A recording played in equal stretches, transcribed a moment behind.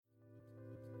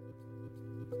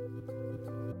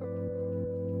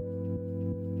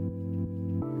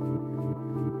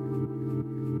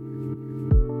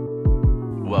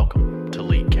Welcome to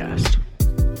LeagueCast.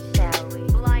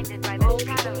 Blinded by the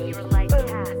shadow your light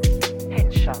casts.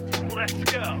 Headshot. Let's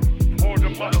go.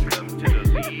 Welcome to the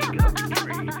League of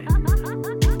Dreaming.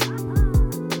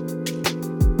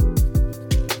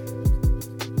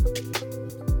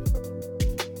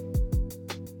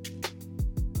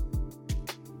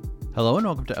 Hello and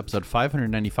welcome to episode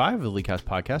 595 of the LeagueCast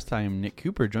podcast. I am Nick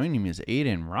Cooper. Joining me is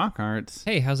Aiden Rockarts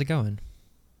Hey, how's it going?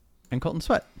 and Colton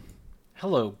Sweat.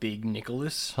 Hello, Big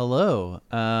Nicholas. Hello.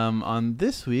 On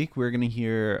this week, we're going to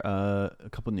hear a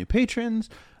couple new patrons,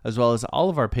 as well as all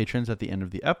of our patrons at the end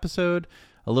of the episode.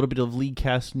 A little bit of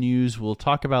LeagueCast news. We'll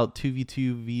talk about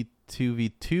 2v2,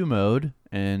 v2v2 mode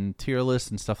and tier lists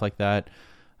and stuff like that.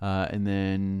 And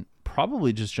then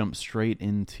probably just jump straight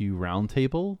into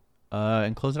Roundtable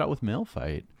and close it out with Mail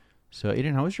Fight. So,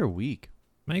 Aiden, how was your week?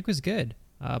 My week was good.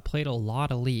 Played a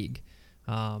lot of League.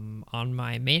 On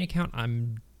my main account,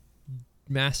 I'm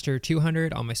Master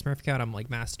 200. On my Smurf account, I'm like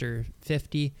Master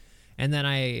 50. And then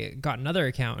I got another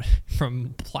account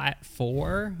from Plat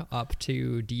 4 up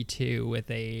to D2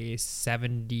 with a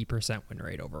 70% win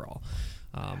rate overall.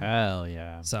 Hell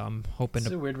yeah. So I'm hoping It's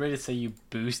to... a weird way to say you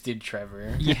boosted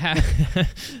Trevor. Yeah.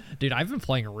 Dude, I've been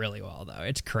playing really well, though.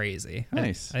 It's crazy.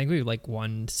 Nice. I think we like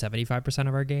won 75%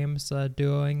 of our games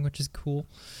duoing, which is cool.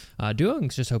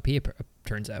 Duoing's just OP, it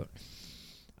turns out.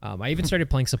 I even started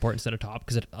playing support instead of top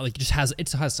because it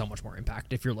has so much more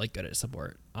impact if you're like good at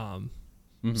support.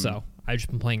 So I've just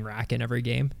been playing Rack in every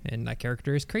game, and that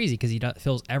character is crazy because he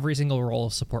fills every single role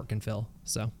support can fill.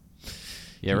 So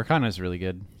Yeah, Rakana's really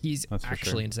good. he's That's for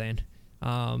actually sure. insane.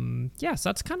 Yeah, so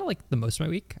that's kind of like the most of my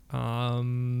week.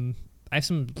 I have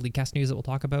some LeagueCast news that we'll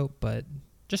talk about, but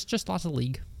just lots of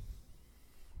League.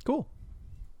 Cool.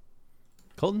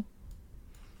 Colton?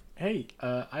 Hey,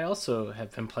 I also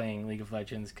have been playing League of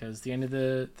Legends because the end of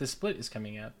the split is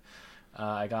coming up.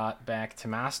 I got back to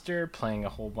Master, playing a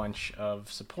whole bunch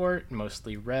of support,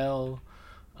 mostly Rel.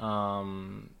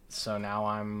 So now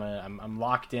I'm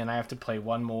locked in. I have to play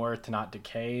one more to not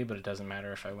decay, but it doesn't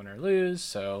matter if I win or lose.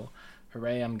 So,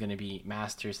 hooray! I'm gonna be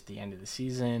Masters at the end of the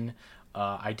season.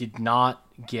 I did not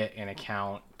get an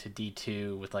account to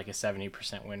D2 with like a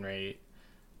 70% win rate.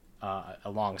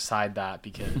 Alongside that,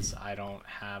 because I don't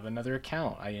have another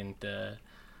account. I didn't.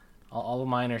 All of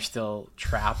mine are still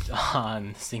trapped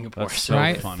on Singapore. That's so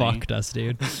Right? funny. Fucked us,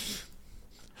 dude.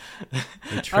 They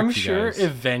tricked I'm you sure guys.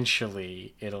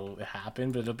 eventually it'll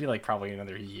happen, but it'll be like probably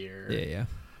another year. Yeah.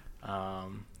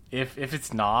 If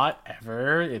it's not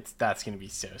ever, that's gonna be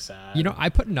so sad. You know, I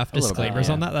put enough little bit, disclaimers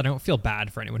on yeah. that I don't feel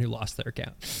bad for anyone who lost their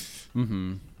account.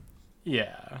 Mm-hmm.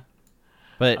 Yeah.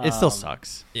 But it still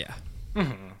sucks. Yeah.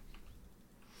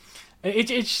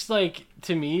 It's just like,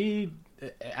 to me,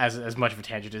 as much of a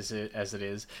tangent as it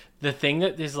is, the thing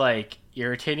that is like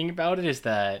irritating about it is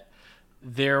that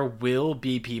there will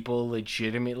be people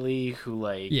legitimately who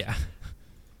like Yeah.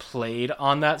 played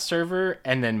on that server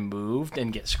and then moved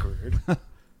and get screwed.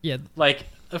 Yeah. Like,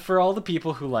 for all the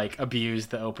people who like abused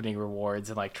the opening rewards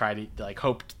and like tried to like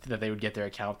hoped that they would get their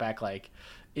account back, like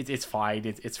it's fine,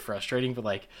 it's frustrating, but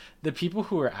like the people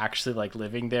who are actually like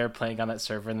living there playing on that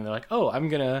server and they're like, oh, I'm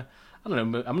gonna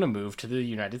move to the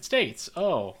United States.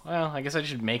 Oh, well, I guess I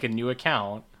should make a new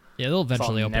account. Yeah, they'll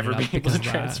eventually I'll open never it be up able because to of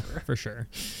that, transfer. for sure.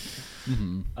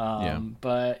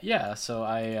 But yeah, so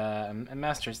I'm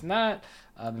Masters in that.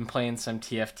 I've been playing some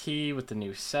TFT with the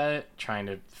new set, trying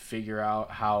to figure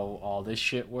out how all this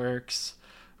shit works.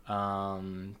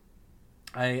 I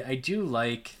do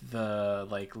like the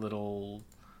like little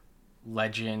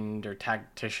legend or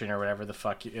tactician or whatever the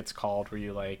fuck it's called, where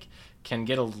you like can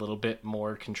get a little bit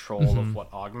more control of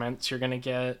what augments you're gonna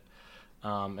get,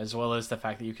 as well as the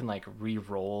fact that you can like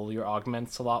re-roll your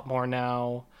augments a lot more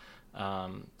now.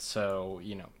 So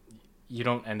you know, you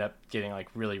don't end up getting like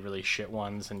really, really shit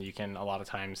ones, and you can a lot of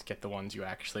times get the ones you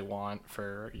actually want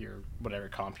for your whatever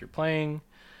comp you're playing.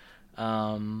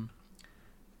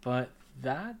 But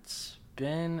that's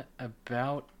been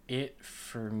about it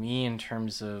for me in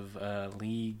terms of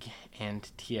League and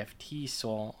TFT, so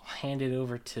I'll hand it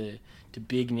over to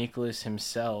Big Nicholas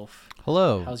himself.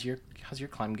 Hello. How's your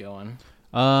climb going?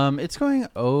 It's going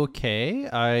okay.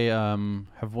 I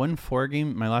have won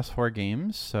my last 4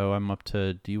 games, so I'm up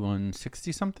to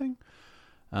D160 something.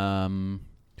 I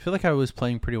feel like I was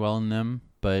playing pretty well in them,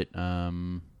 but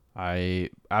I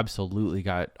absolutely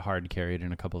got hard carried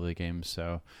in a couple of the games,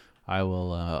 so I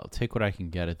will take what I can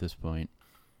get at this point.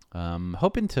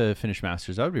 Hoping to finish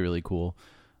Masters. That would be really cool.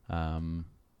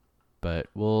 But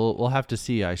we'll have to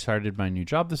see. I started my new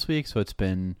job this week, so it's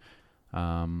been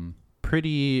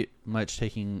pretty much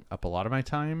taking up a lot of my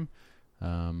time.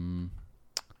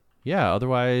 Yeah,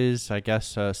 otherwise, I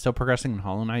guess still progressing in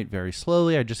Hollow Knight very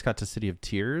slowly. I just got to City of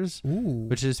Tears, Ooh.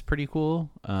 which is pretty cool.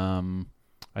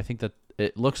 I think that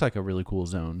it looks like a really cool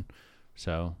zone,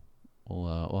 so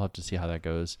we'll have to see how that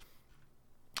goes.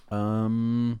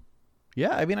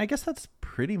 Yeah, I mean, I guess that's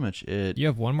pretty much it. You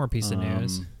have one more piece of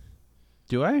news.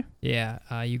 Do I?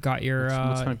 Yeah, you got your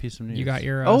What's my piece of news? you got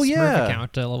your Oh, Smurf yeah.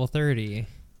 account to level 30.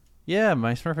 Yeah,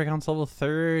 my Smurf account's level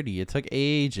 30. It took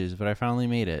ages, but I finally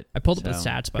made it. I pulled up the So,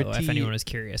 stats, by the way, if anyone was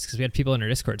curious, because we had people in our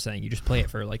Discord saying you just play it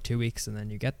for like 2 weeks and then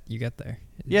you get there.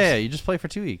 Yeah, you just play for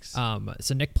 2 weeks.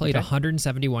 So Nick played Okay.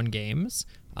 171 games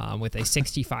with a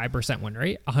 65% win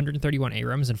rate, 131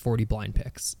 ARAMs, and 40 blind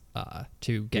picks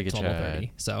to get to level Giga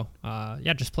 30. So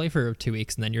yeah, just play for 2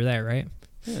 weeks and then you're there, right?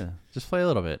 Yeah, just play a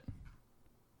little bit.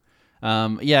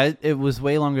 Yeah, it was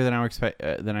way longer than I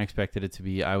expected it to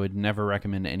be. I would never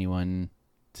recommend anyone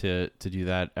to do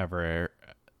that ever.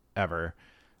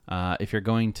 If you're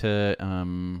going to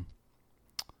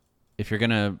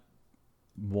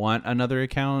want another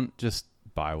account, just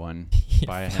buy one.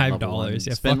 Buy a hand level one. $5.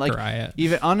 Yeah, Spend fuck like Riot.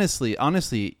 even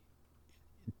honestly,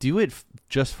 do it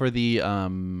just for the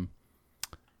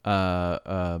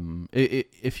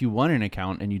if you want an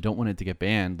account and you don't want it to get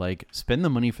banned, like spend the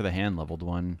money for the hand leveled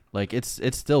one. Like it's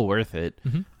still worth it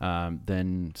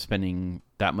than spending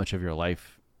that much of your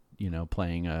life,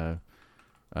 playing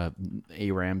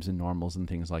ARAMs and normals and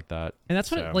things like that. And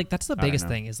that's what that's the biggest know.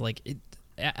 thing is like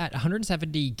at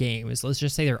 170 games, let's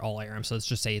just say they're all ARAM, so let's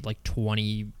just say like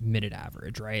 20-minute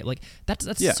average, right? Like that's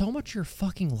Yeah. so much of your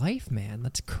fucking life, man.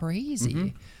 That's crazy.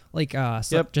 Mhm. Like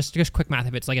Yep. just quick math,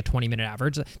 if it's like a 20-minute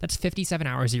average, that's 57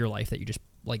 hours of your life that you just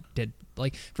like did,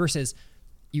 like, versus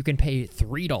you can pay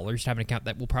 $3 to have an account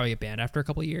that will probably get banned after a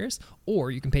couple of years,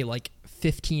 or you can pay like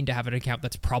 $15 to have an account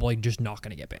that's probably just not going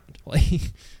to get banned.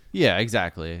 Like Yeah,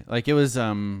 exactly. Like it was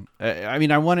I mean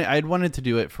I'd wanted to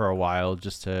do it for a while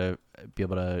just to be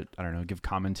able to, I don't know, give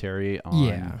commentary on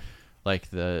Yeah. like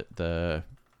the Leveling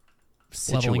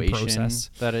situation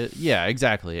process. that it. Yeah,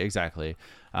 exactly.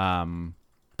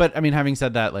 But I mean, having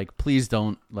said that, like, please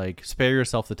don't like spare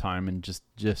yourself the time and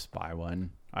just buy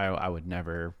one. I would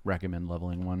never recommend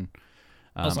leveling one.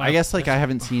 Also, I guess like I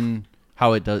haven't seen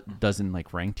how it does in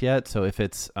like ranked yet. So if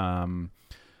it's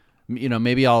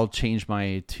maybe I'll change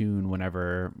my tune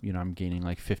whenever I'm gaining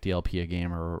like 50 LP a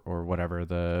game or whatever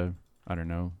the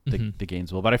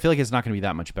gains will. But I feel like it's not going to be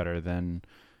that much better than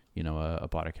a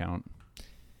bot account.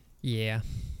 yeah.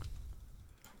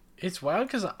 It's wild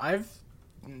because I've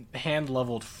hand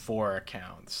leveled 4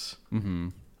 accounts. Mm-hmm.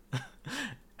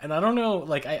 And I don't know,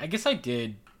 like, I guess I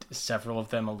did several of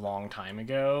them a long time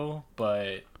ago,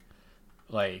 but,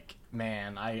 like,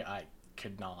 man, I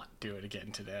could not do it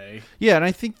again today. Yeah, and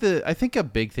I think a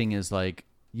big thing is like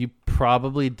you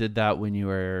probably did that when you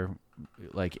were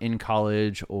like in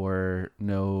college or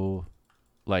no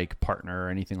like partner or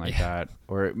anything like that,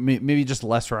 or maybe just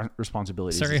less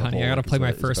responsibilities. Sorry, as a honey, I whole, gotta like, play is my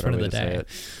a- is a first better one of way the to say day. it.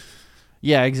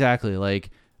 Yeah, exactly. Like,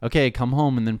 okay, come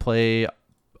home and then play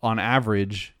on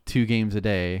average 2 games a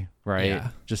day, right? Yeah.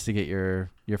 Just to get your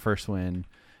first win.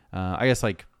 I guess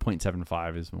like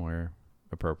 0.75 is more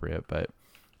appropriate, but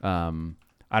I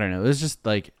don't know. It was just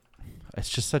like, it's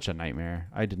just such a nightmare.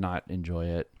 I did not enjoy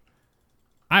it.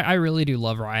 I really do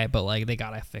love Riot, but like they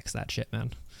gotta fix that shit,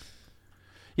 man.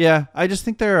 Yeah, I just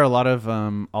think there are a lot of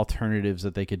alternatives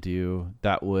that they could do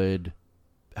that would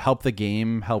help the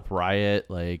game, help Riot.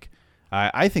 Like,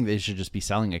 I think they should just be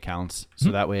selling accounts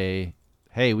so that way,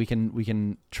 hey, we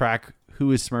can track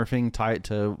who is smurfing, tie it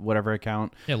to whatever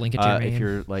account. Yeah, link it to your main. If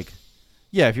you're like,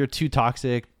 yeah, if you're too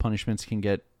toxic, punishments can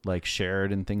get like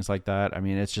shared and things like that. I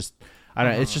mean, it's just, I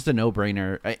don't know, it's just a no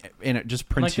brainer, and it just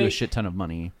prints Like you a they- shit ton of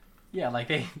money. Yeah, like,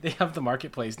 they have the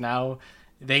marketplace now.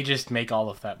 They just make all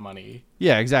of that money.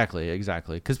 Yeah, exactly.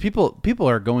 Because people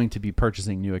are going to be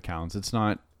purchasing new accounts. It's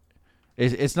not an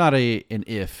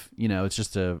if, it's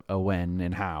just a when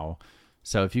and how.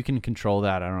 So if you can control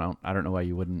that, I don't know why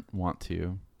you wouldn't want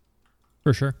to.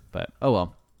 For sure. But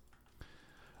oh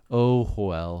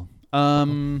well.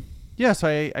 Yeah. So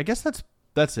I guess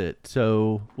that's it.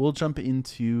 So we'll jump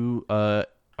into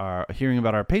our hearing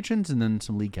about our patrons and then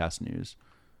some Leaguecast news.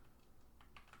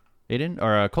 Aiden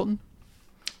or Colton.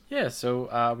 Yeah,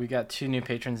 so we got 2 new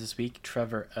patrons this week,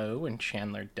 Trevor O and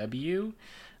Chandler W.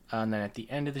 And then at the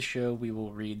end of the show, we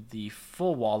will read the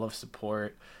full wall of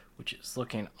support, which is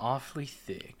looking awfully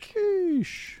thick.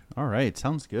 Sheesh. All right,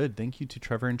 sounds good. Thank you to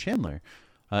Trevor and Chandler.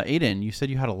 Aiden, you said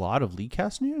you had a lot of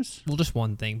LeagueCast news. Well, just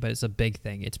one thing, but it's a big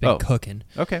thing. It's been cooking.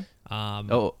 Okay.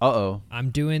 I'm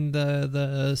doing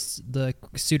the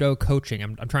pseudo coaching.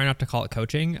 I'm trying not to call it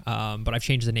coaching, but I've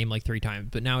changed the name like 3 times.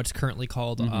 But now it's currently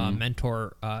called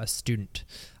mentor student.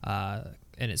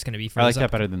 And it's going to be for I like that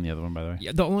better than the other one, by the way.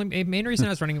 Yeah, the only main reason I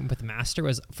was running it with Master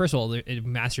was, first of all,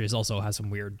 Masters also has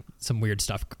some weird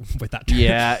stuff with that term.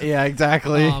 Yeah,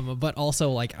 exactly. But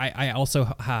also, like, I also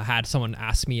had someone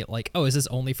ask me, like, oh, is this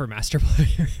only for Master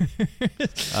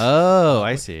players? Oh,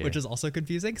 I see. Which is also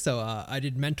confusing. So I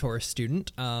did mentor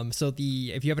student. So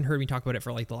if you haven't heard me talk about it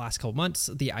for like the last couple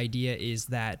months, the idea is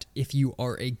that if you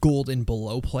are a gold and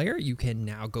below player, you can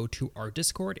now go to our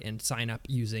Discord and sign up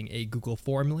using a Google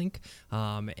form link.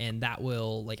 And that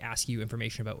will like ask you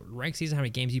information about rank season, how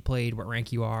many games you played, what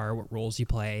rank you are, what roles you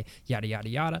play, yada yada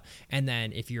yada. And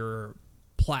then if you're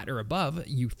plat or above,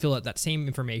 you fill out that same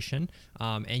information,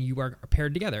 and you are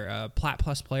paired together, a plat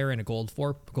plus player and a gold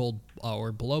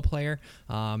or below player.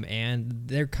 And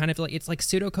they're kind of like, it's like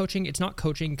pseudo coaching. It's not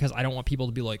coaching because I don't want people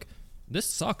to be like, this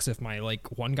sucks if my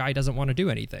like one guy doesn't want to do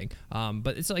anything.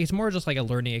 But it's more just like a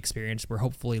learning experience where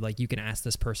hopefully like you can ask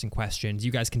this person questions.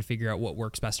 You guys can figure out what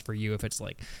works best for you. If it's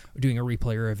like doing a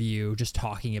replay review, just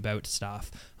talking about stuff,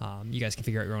 you guys can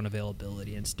figure out your own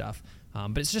availability and stuff.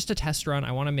 But it's just a test run.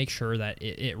 I want to make sure that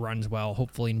it runs well.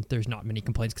 Hopefully there's not many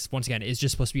complaints because once again, it's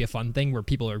just supposed to be a fun thing where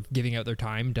people are giving out their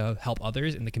time to help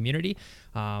others in the community.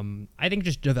 I think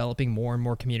just developing more and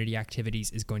more community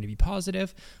activities is going to be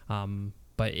positive.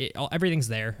 But everything's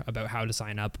there about how to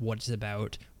sign up, what it's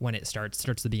about, when it starts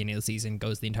the beginning of the season,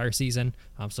 goes the entire season.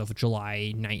 So for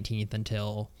July 19th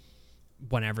until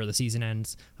whenever the season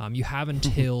ends, you have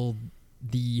until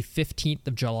the 15th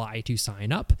of July to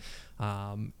sign up.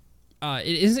 It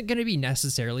isn't going to be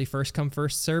necessarily first come,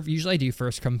 first serve. Usually I do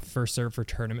first come, first serve for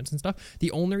tournaments and stuff. The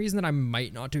only reason that I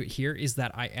might not do it here is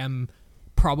that I am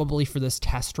probably for this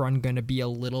test run going to be a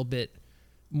little bit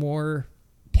more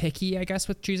picky, I guess,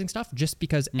 with choosing stuff, just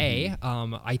because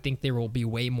I think there will be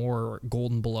way more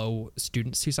gold and below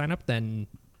students who sign up than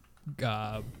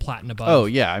plat and above. Oh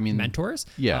yeah, I mean mentors.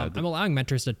 Yeah, I'm allowing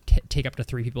mentors to take up to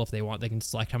 3 people if they want. They can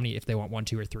select how many, if they want 1,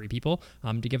 2, or 3 people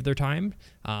to give their time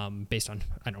based on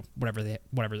I don't know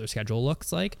whatever their schedule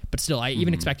looks like. But still, I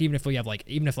even expect even if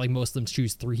most of them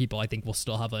choose 3 people, I think we'll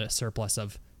still have a surplus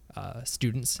of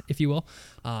students, if you will.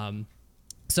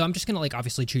 So I'm just going to like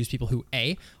obviously choose people who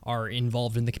A, are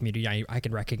involved in the community. I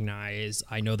can recognize,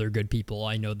 I know they're good people.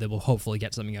 I know they will hopefully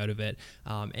get something out of it.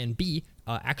 And B,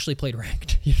 actually played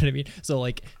ranked. You know what I mean? So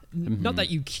like, not that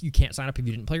you can't sign up if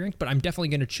you didn't play ranked, but I'm definitely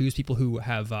going to choose people who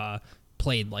have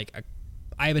played like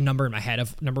I have a number in my head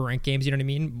of number of ranked games. You know what I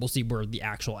mean? We'll see where the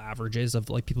actual average is of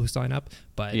like people who sign up.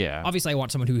 But yeah, obviously I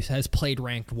want someone who has played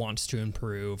ranked, wants to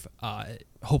improve.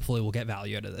 Hopefully will get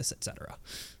value out of this, etc.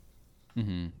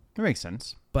 That makes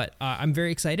sense. But I'm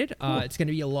very excited. Cool. It's going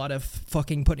to be a lot of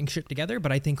fucking putting shit together, but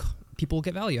I think people will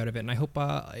get value out of it, and I hope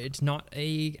it's not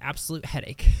a absolute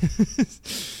headache.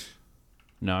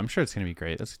 No, I'm sure it's going to be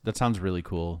great. That sounds really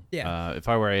cool. Yeah. If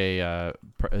I were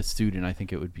a student, I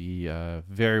think it would be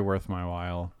very worth my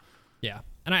while. Yeah.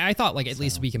 And I thought like at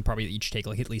least we can probably each take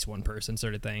like at least one person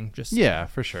sort of thing. Just yeah,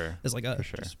 for sure. It's like for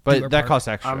sure. But that costs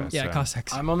extra. Yeah, it costs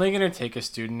extra. I'm only gonna take a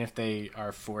student if they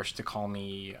are forced to call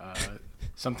me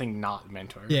something not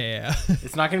mentor. Yeah.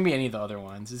 It's not gonna be any of the other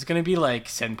ones. It's gonna be like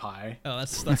senpai. Oh,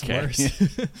 that's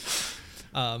worse.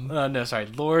 No, sorry,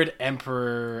 Lord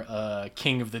Emperor,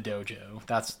 King of the Dojo.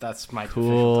 That's my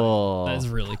cool. That is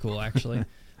really cool, actually.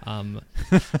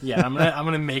 Yeah, I'm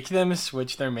gonna make them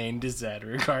switch their main to Zed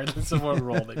regardless of what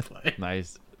role they play.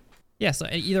 Nice. Yeah, so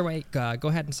either way, go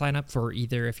ahead and sign up for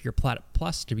either if you're Plat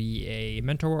Plus to be a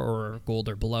mentor or Gold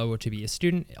or below to be a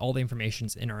student. All the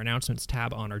information's in our announcements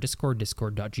tab on our Discord,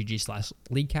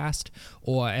 discord.gg/leaguecast.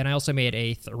 And I also made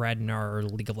a thread in our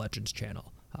League of Legends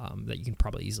channel that you can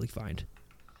probably easily find.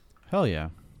 Hell yeah.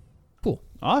 Cool.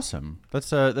 Awesome. That's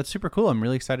super cool. I'm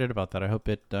really excited about that. I hope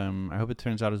it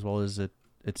turns out as well as it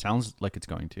sounds like it's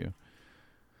going to.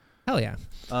 Hell yeah.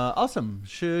 Awesome.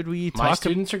 Should we talk? My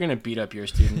students are going to beat up your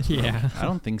students. Yeah. I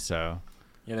don't think so.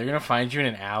 Yeah, they're going to find you in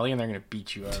an alley and they're going to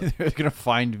beat you up. They're going to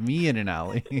find me in an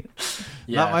alley.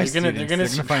 Yeah, not my students. They're going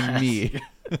to find me.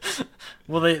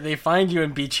 Well, they find you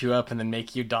and beat you up and then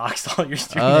make you dox all your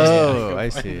students. Oh, I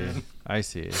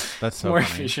see. That's so more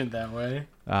funny. efficient that way.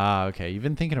 Okay. You've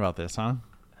been thinking about this, huh?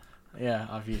 Yeah,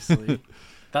 obviously.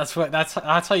 That's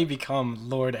how you become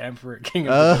Lord Emperor King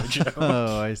of the Dojo.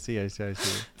 Oh, I see. It's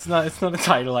not a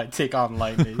title I take on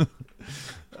lightly.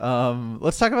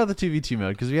 Let's talk about the 2v2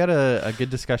 mode because we had a good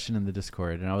discussion in the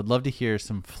Discord, and I would love to hear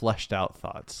some fleshed out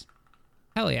thoughts.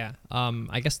 Hell yeah.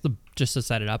 I guess just to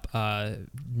set it up,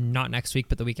 not next week,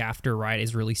 but the week after, Riot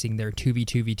is releasing their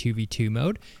 2v2v2v2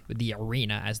 mode, with the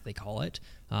arena as they call it,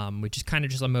 which is kind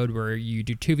of just a mode where you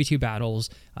do 2v2 battles,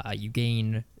 you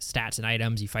gain stats and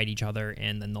items, you fight each other,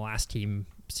 and then the last team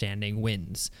standing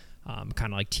wins, kind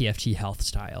of like TFT health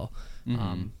style.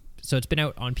 So it's been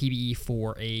out on PBE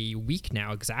for a week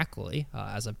now exactly,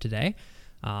 as of today.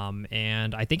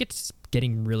 And I think it's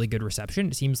getting really good reception.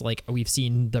 It seems like we've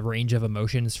seen the range of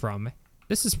emotions from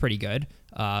this is pretty good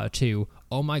to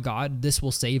oh my god, this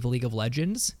will save League of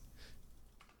Legends.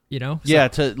 You know? Yeah,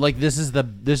 to like this is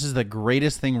the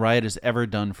greatest thing Riot has ever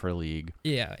done for League.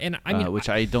 Yeah, and I mean, which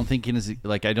I don't think is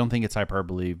like I don't think it's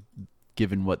hyperbole,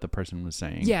 given what the person was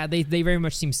saying. Yeah, they very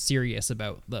much seem serious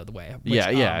about the way. Which,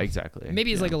 yeah, exactly.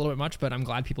 Maybe it's like a little bit much, but I'm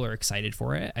glad people are excited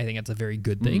for it. I think that's a very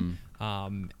good thing.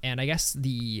 And I guess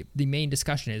the main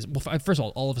discussion is, well, first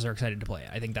of all of us are excited to play it.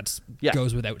 I think that's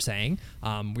goes without saying.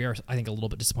 We are, I think, a little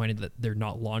bit disappointed that they're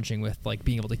not launching with like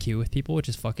being able to queue with people, which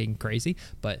is fucking crazy.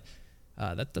 But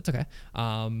that's okay.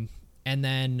 And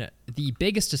then the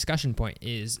biggest discussion point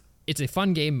is, it's a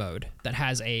fun game mode that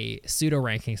has a pseudo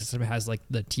ranking system. It has like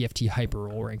the TFT hyper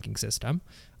roll ranking system.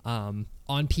 On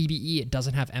PBE, it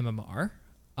doesn't have MMR.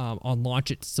 On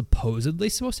launch, it's supposedly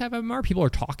supposed to have MMR. People are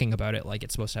talking about it like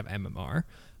it's supposed to have MMR,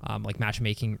 like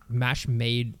matchmaking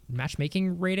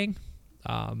rating.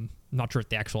 Not sure what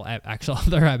the actual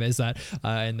other M is that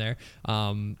in there.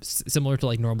 Similar to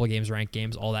like normal games, ranked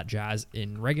games, all that jazz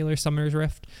in regular Summoner's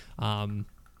Rift.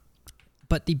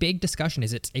 But the big discussion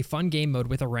is it's a fun game mode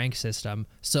with a rank system.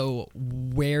 So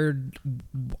where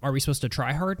are we supposed to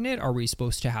try harden it? Are we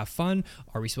supposed to have fun?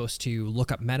 Are we supposed to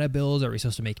look up meta builds? Are we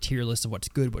supposed to make tier lists of what's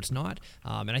good, what's not?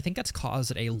 And I think that's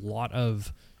caused a lot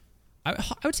of, I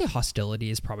would say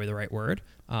hostility is probably the right word.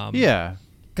 Yeah.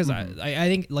 Because I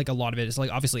think like a lot of it is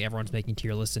like, obviously everyone's making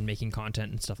tier lists and making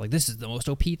content and stuff like this is the most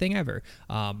OP thing ever.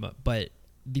 But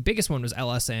the biggest one was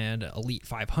LS and Elite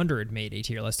 500 made a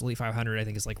tier list. Elite 500, I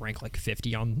think, is like ranked like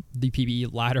 50 on the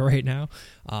PBE ladder right now.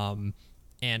 And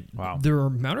the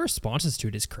amount of responses to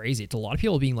it is crazy. It's a lot of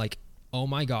people being like, oh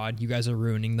my god, you guys are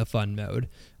ruining the fun mode.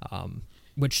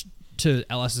 Which to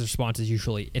LS's response is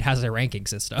usually, it has a ranking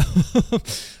system.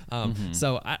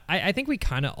 So I think we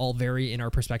kind of all vary in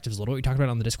our perspectives a little. We talked about it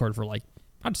on the Discord for like,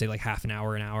 I'd say like half an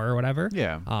hour or whatever.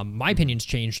 Yeah. My opinion's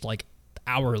changed like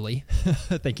hourly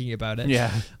thinking about it.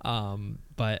 Yeah.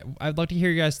 But I'd love to hear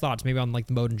your guys' thoughts, maybe on like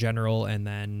the mode in general, and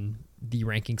then the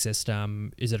ranking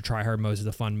system. Is it a try hard mode? Is it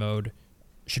a fun mode?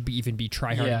 Should we even be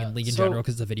try harding in League in general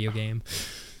because it's a video game?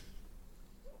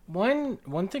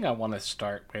 One thing I want to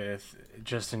start with,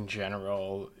 just in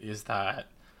general, is that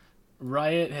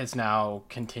Riot has now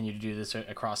continued to do this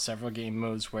across several game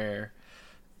modes where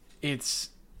it's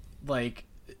like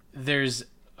there's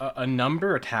a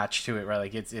number attached to it, right?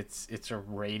 Like it's a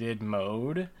rated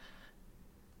mode,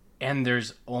 and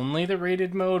there's only the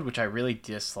rated mode, which I really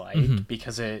dislike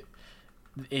because it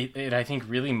I think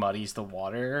really muddies the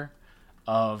water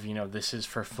of, you know, this is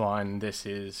for fun, this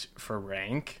is for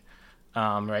rank,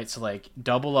 right? So like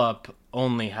Double Up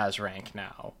only has rank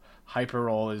now. Hyper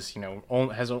Roll is, you know,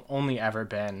 has only ever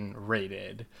been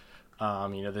rated.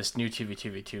 You know, this new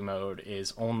 2v2v2 mode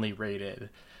is only rated.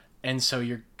 And so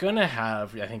you're going to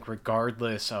have, I think,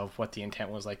 regardless of what the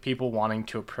intent was, like people wanting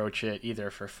to approach it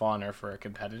either for fun or for a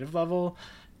competitive level.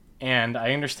 And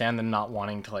I understand them not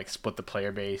wanting to like split the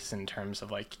player base in terms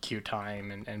of like queue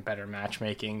time and better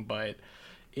matchmaking. But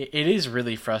it is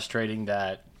really frustrating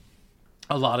that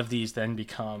a lot of these then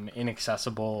become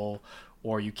inaccessible,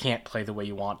 or you can't play the way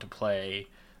you want to play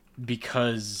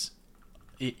because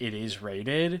it is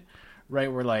rated,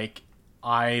 right? Where like,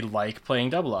 I like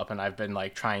playing Double Up, and I've been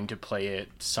like trying to play it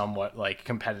somewhat like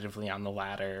competitively on the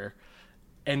ladder,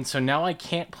 and so now I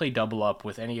can't play Double Up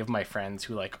with any of my friends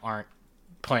who like aren't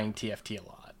playing TFT a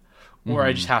lot, or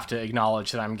I just have to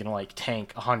acknowledge that I'm gonna like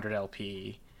tank 100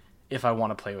 LP if I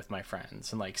want to play with my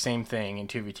friends. And like same thing in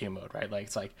 2v2 mode, right? Like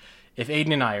it's like if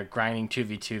Aiden and I are grinding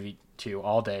 2v2v2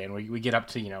 all day and we get up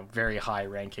to, you know, very high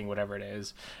ranking, whatever it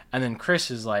is, and then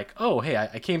Chris is like, oh hey,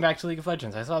 I came back to League of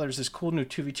Legends, I saw there's this cool new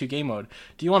 2v2 game mode,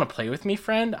 do you want to play with me,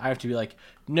 friend? I have to be like,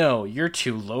 no, you're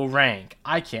too low rank,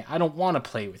 I don't want to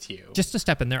play with you. Just to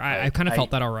step in there, I kind of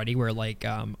felt that already, where like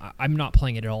I'm not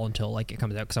playing it at all until like it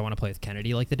comes out, because I want to play with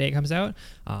Kennedy like the day it comes out,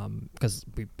 because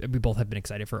we both have been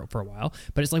excited for a while.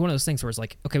 But it's like one of those things where it's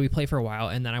like, okay, we play for a while,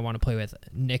 and then I want to play with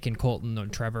Nick and Colton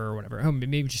and Trevor or whatever. Oh,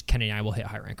 maybe just Kennedy and I will hit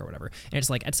high rank or whatever. And it's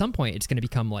like at some point it's going to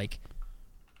become like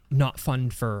not fun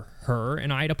for her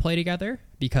and I to play together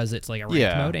because it's like a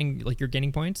ranked mode and like you're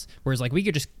gaining points. Whereas like we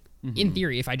could just In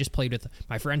theory, if I just played with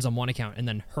my friends on one account and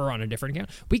then her on a different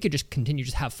account, we could just continue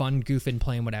just have fun, goofing,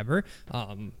 playing whatever,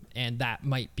 and that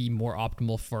might be more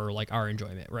optimal for like our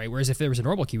enjoyment, right? Whereas if there was a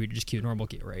normal queue, we'd just queue a normal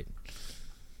queue, right?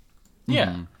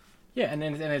 Yeah. Yeah, and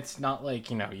it's not like,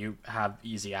 you have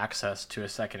easy access to a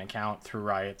second account through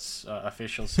Riot's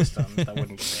official system that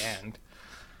wouldn't get banned.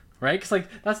 Right? Because, like,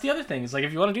 that's the other thing. Is like,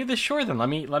 if you want to do this, sure, then let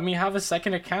me have a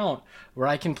second account where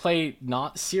I can play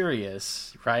not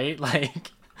serious, right?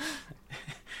 Like,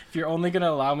 if you're only going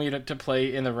to allow me to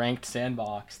play in the ranked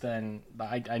sandbox, then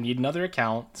I need another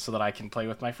account so that I can play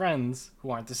with my friends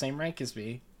who aren't the same rank as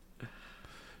me.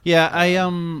 Yeah,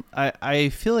 I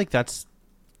feel like that's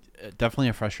definitely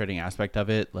a frustrating aspect of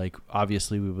it. Like,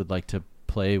 obviously, we would like to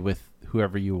play with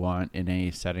whoever you want in a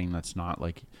setting that's not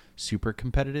like super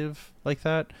competitive like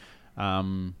that.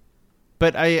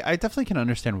 But I definitely can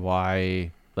understand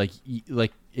why, like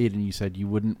Aiden, you said you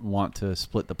wouldn't want to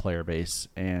split the player base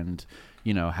and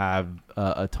have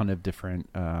a ton of different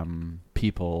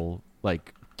people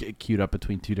like get queued up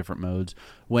between two different modes,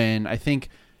 when I think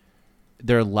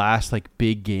their last like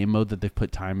big game mode that they've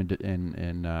put time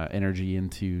and energy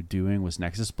into doing was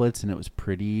Nexus Blitz, and it was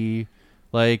pretty,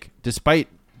 like, despite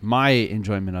my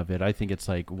enjoyment of it, I think it's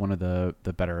like one of the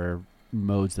better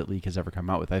modes that League has ever come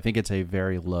out with. I think it's a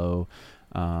very low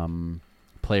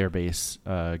player base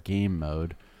game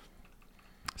mode.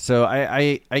 So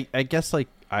I guess like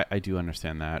I do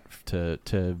understand that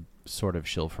to sort of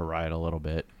shill for Riot a little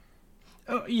bit.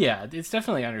 Oh yeah, it's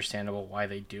definitely understandable why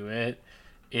they do it.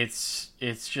 It's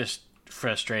just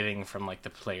frustrating from like the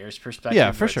player's perspective.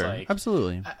 Yeah, for it's sure. Like,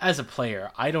 absolutely. As a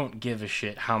player, I don't give a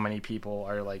shit how many people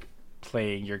are like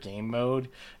playing your game mode,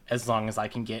 as long as I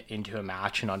can get into a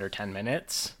match in under 10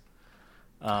 minutes.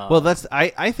 Well, that's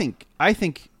I think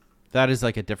that is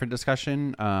like a different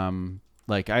discussion.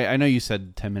 Like I know you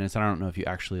said 10 minutes. I don't know if you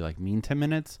actually like mean 10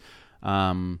 minutes.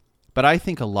 But I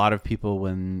think a lot of people,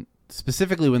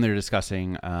 specifically when they're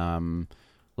discussing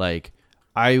like,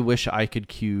 I wish I could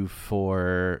queue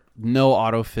for no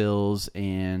autofills,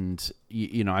 and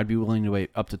I'd be willing to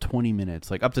wait up to 20 minutes,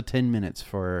 like up to 10 minutes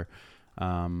for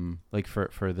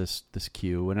for this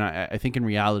queue. And I think in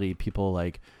reality, people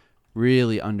like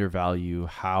really undervalue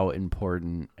how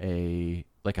important a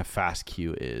fast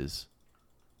queue is.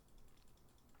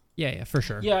 Yeah, for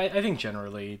sure. Yeah, I think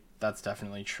generally that's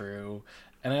definitely true.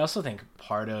 And I also think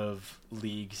part of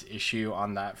League's issue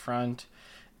on that front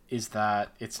is that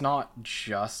it's not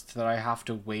just that I have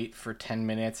to wait for 10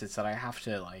 minutes, it's that I have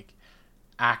to like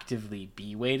actively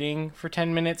be waiting for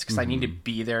 10 minutes because I need to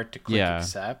be there to click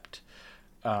accept.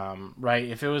 Right?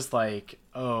 If it was like,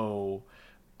 oh,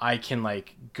 I can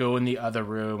like go in the other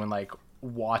room and like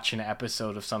watch an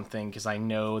episode of something because I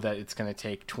know that it's going to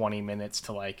take 20 minutes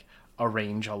to like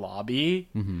arrange a lobby.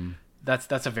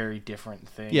 That's a very different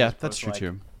thing. Yeah, that's true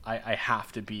too. I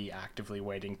have to be actively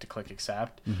waiting to click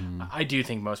accept. I do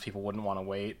think most people wouldn't want to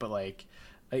wait, but like,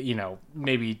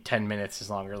 maybe 10 minutes is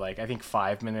longer. Like, I think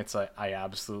 5 minutes I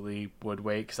absolutely would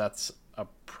wait, because that's a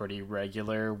pretty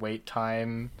regular wait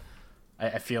time.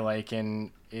 I feel like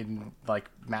in like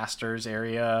Masters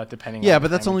area, depending on but the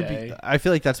that's time only of day. I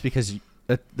feel like that's because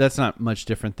that's not much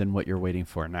different than what you're waiting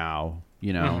for now,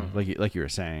 like you were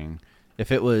saying.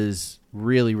 If it was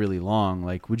really, really long,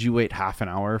 like, would you wait half an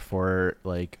hour for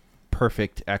like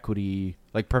perfect equity,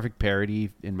 like perfect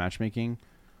parity in matchmaking?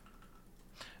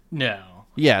 No.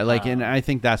 Yeah, like, and I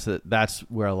think that's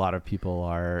where a lot of people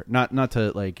are, not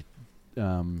to like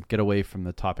get away from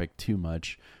the topic too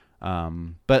much,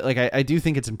 but like I do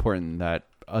think it's important that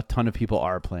a ton of people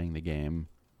are playing the game.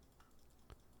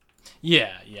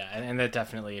 Yeah, and that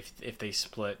definitely, if they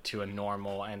split to a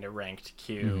normal and a ranked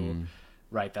queue,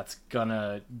 right, that's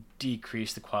gonna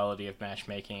decrease the quality of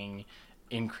matchmaking,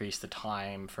 increase the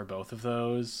time for both of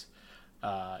those.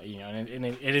 And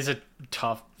it is a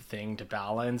tough thing to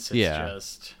balance. It's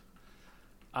just,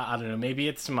 I don't know, maybe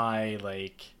it's my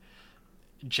like,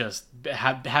 just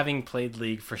having played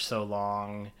League for so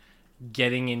long,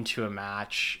 getting into a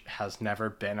match has never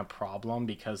been a problem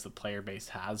because the player base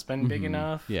has been big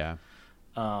enough. Yeah.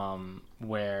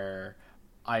 Where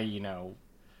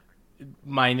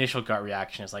my initial gut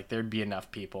reaction is like, there'd be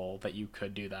enough people that you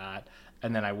could do that,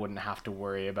 and then I wouldn't have to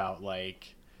worry about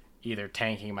like either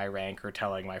tanking my rank or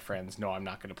telling my friends, no, I'm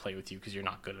not going to play with you because you're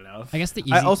not good enough. I guess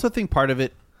I also think part of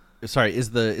it, is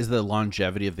the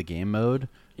longevity of the game mode.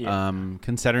 Yeah.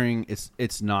 Considering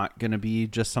it's not going to be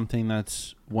just something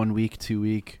that's 1 week, 2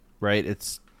 week, right?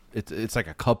 It's like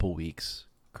a couple weeks,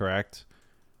 correct?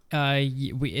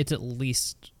 It's at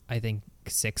least, I think,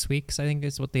 6 weeks. I think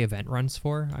is what the event runs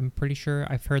for. I'm pretty sure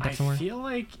I've heard that somewhere. I feel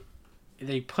like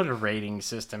they put a rating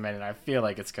system in it. I feel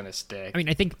like it's gonna stick. I mean,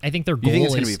 I think their goal You think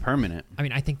it's is going to be permanent? I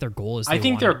mean, I think their goal is. I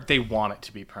think want they want it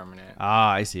to be permanent.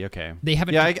 Ah, I see. Okay. They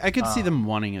haven't. Yeah, I could see them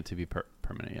wanting it to be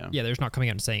permanent. Yeah. Yeah, they're just not coming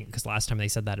out and saying, because last time they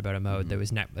said that about a mode, there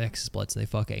was Nexus Blitz, and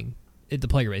the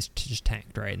player base just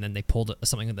tanked, right? And then they pulled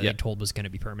something that they told was going to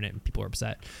be permanent, and people were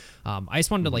upset. I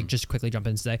just wanted to like just quickly jump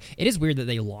in and say it is weird that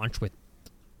they launch with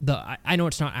I know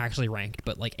it's not actually ranked,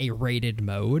 but like a rated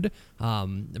mode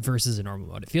versus a normal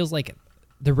mode. It feels like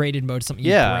the rated mode is something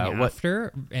you bring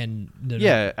after, and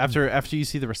after you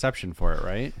see the reception for it,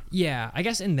 right? Yeah, I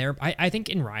guess I think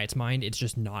in Riot's mind, it's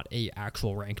just not a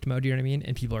actual ranked mode. You know what I mean?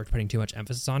 And people are putting too much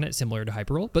emphasis on it, similar to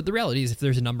Hyperroll. But the reality is, if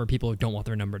there's a number of people who don't want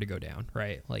their number to go down,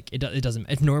 right? Like it doesn't.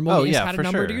 If normal games had a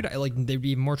number to go down, like they'd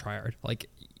be more tryhard. Like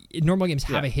normal games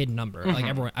have a hidden number. Like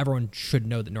everyone should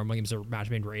know that normal games are match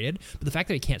made rated. But the fact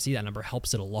that we can't see that number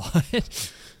helps it a lot.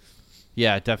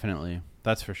 Yeah, definitely.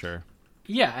 That's for sure.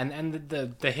 Yeah, and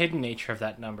the hidden nature of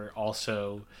that number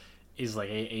also is like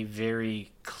a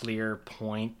very clear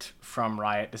point from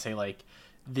Riot to say like,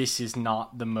 this is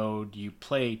not the mode you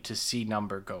play to see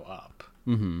number go up.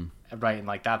 Mm-hmm. Right, and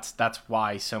like that's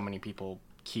why so many people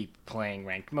keep playing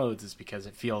ranked modes, is because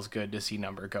it feels good to see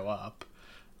number go up.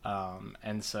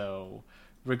 And so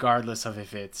regardless of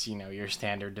if it's, your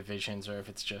standard divisions or if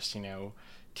it's just,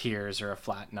 tiers or a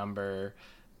flat number,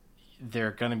 there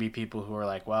are going to be people who are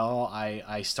like, well,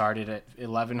 I started at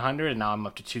 1,100 and now I'm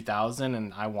up to 2,000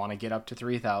 and I want to get up to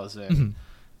 3,000.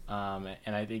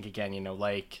 And I think, again,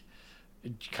 like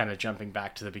kind of jumping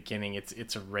back to the beginning,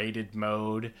 it's a rated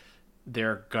mode.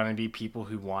 There are going to be people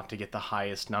who want to get the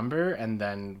highest number, and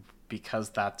then because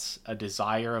that's a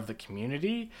desire of the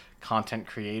community, content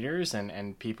creators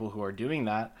and people who are doing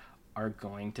that are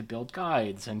going to build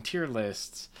guides and tier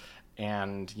lists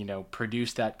and,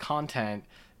 produce that content,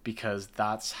 because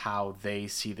that's how they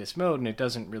see this mode. And it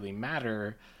doesn't really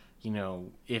matter,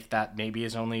 if that maybe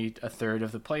is only a third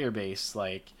of the player base.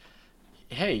 Like,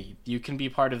 hey, you can be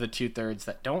part of the 2/3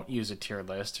 that don't use a tier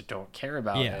list or don't care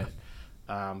about it.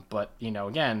 But,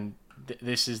 again,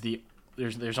 this is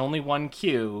there's only one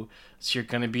queue, so you're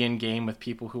going to be in game with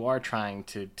people who are trying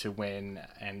to win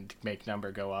and make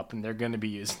number go up, and they're going to be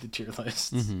using the tier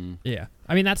lists. Mm-hmm. Yeah,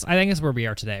 I mean I think that's where we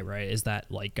are today, right? Is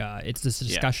that like it's this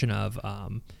discussion of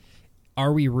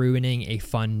are we ruining a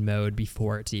fun mode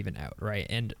before it's even out, right?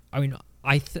 And I mean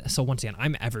so once again,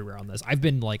 I'm everywhere on this. I've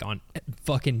been like on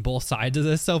fucking both sides of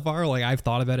this so far. Like I've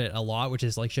thought about it a lot, which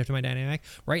is like shifting my dynamic.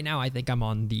 Right now, I think I'm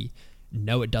on the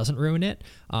no, it doesn't ruin it,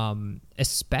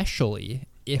 especially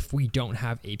if we don't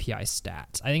have API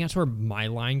stats. I think that's where my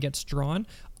line gets drawn.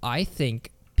 I think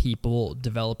people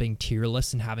developing tier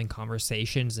lists and having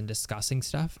conversations and discussing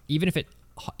stuff, even if it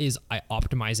is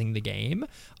optimizing the game,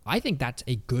 I think that's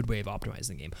a good way of optimizing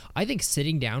the game. I think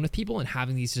sitting down with people and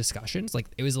having these discussions, like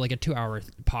it was like a 2-hour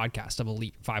podcast of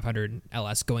Elite 500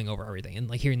 LS going over everything and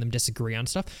like hearing them disagree on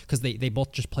stuff, because they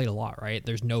both just played a lot, right?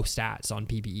 There's no stats on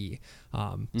PvE.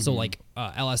 So like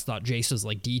LS thought Jace was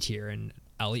like D tier and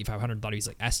Elite 500 thought he was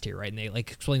like S tier, right? And they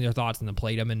like explained their thoughts and then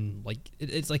played him, and like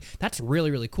it's like that's really,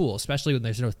 really cool, especially when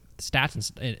there's no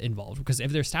stats involved. Because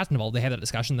if there's stats involved, they have that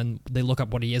discussion, then they look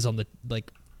up what he is on the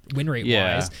like win rate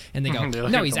wise, and they go,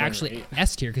 no, he's actually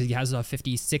S tier because he has a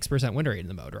 56% win rate in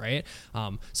the mode, right?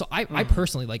 So I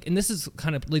personally like, and this is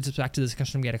kind of leads us back to the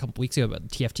discussion we had a couple weeks ago about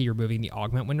TFT removing the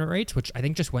augment win rates, which I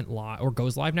think just went live or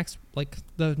goes live next, like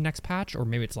the next patch, or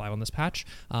maybe it's live on this patch.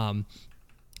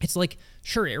 It's like,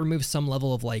 sure, it removes some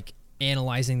level of like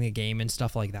analyzing the game and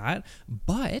stuff like that,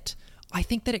 but I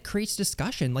think that it creates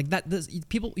discussion like that.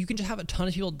 People, you can just have a ton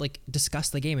of people like discuss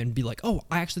the game and be like, oh,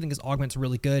 I actually think this augment's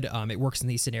really good. It works in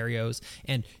these scenarios,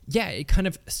 and yeah, it kind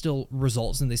of still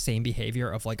results in the same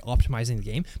behavior of like optimizing the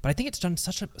game, but I think it's done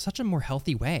such a more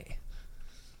healthy way.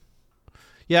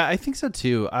 Yeah, I think so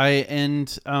too.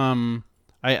 I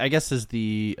guess as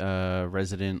the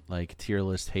resident like tier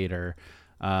list hater,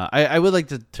 I would like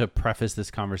to preface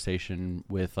this conversation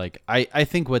with like I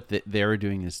think what they're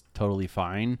doing is totally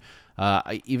fine.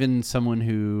 Even someone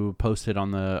who posted on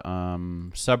the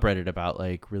subreddit about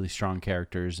like really strong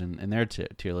characters and their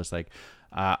tier list, like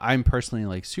I'm personally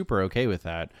like super okay with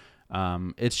that.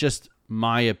 It's just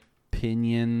my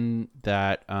opinion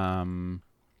that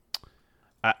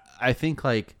I think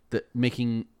like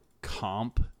making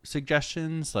comp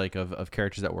suggestions like of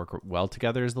characters that work well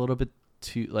together is a little bit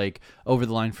too like over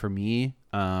the line for me,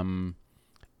 and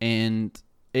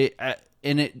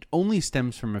it only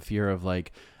stems from a fear of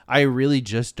like I really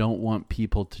just don't want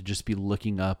people to just be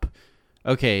looking up,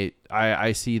 okay,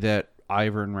 I see that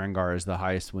Ivern Rengar is the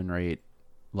highest win rate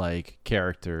like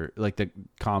character, like the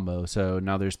combo, so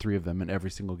now there's 3 of them in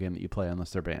every single game that you play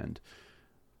unless they're banned.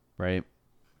 right?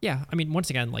 Yeah, I mean,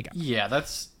 once again, like, Yeah,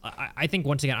 that's I think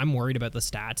once again, I'm worried about the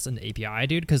stats and the API,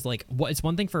 dude, because like, it's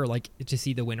one thing for like to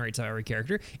see the win rates of every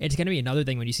character. It's gonna be another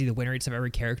thing when you see the win rates of every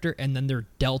character and then their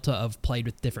delta of played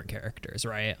with different characters,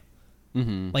 right?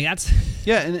 Mm-hmm. Like that's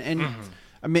Yeah, and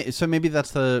I mean, so maybe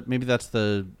that's the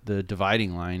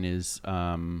dividing line is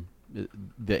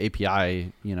the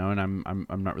API, you know, and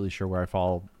I'm not really sure where I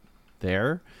fall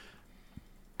there,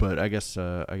 but I guess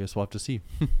we'll have to see.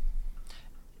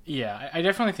 Yeah, I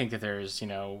definitely think that there's,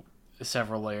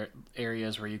 several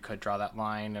areas where you could draw that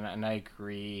line, and I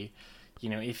agree.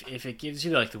 If it gives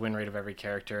you like the win rate of every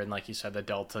character, and like you said, the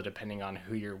delta depending on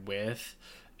who you're with,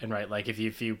 and right, like if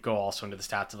you go also into the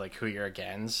stats of like who you're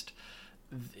against,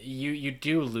 you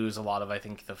do lose a lot of, I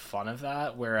think, the fun of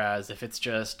that. Whereas if it's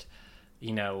just,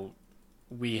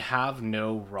 we have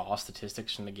no raw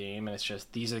statistics in the game, and it's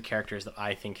just these are the characters that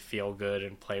I think feel good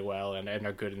and play well and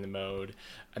are good in the mode,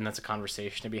 and that's a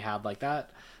conversation to be had like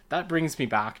that. That brings me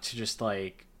back to just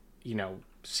like,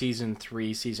 season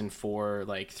 3, season 4,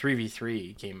 like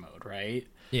 3v3 game mode, right?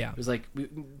 yeah, It was like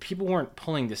people weren't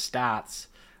pulling the stats;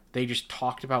 they just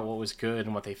talked about what was good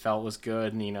and what they felt was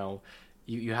good, and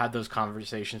you had those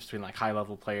conversations between like high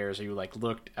level players, or you like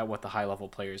looked at what the high level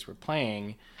players were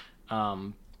playing.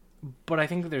 But I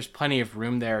think that there's plenty of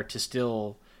room there to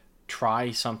still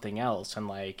try something else. And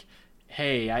like,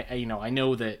 hey, I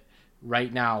know that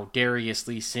right now Darius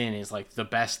Lee Sin is like the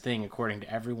best thing according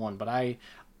to everyone, but I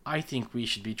think we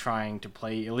should be trying to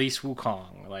play Elise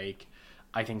Wukong. Like,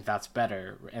 I think that's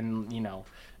better. And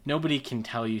nobody can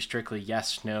tell you strictly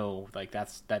yes, no, like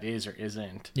that is or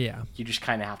isn't. yeah. You just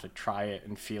kind of have to try it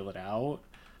and feel it out.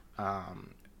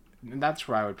 And that's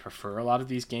where I would prefer a lot of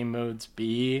these game modes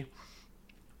be.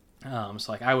 So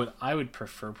like I would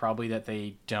prefer probably that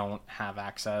they don't have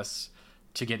access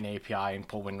to get an API and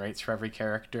pull win rates for every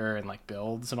character and like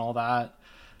builds and all that.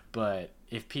 But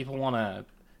if people want to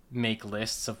make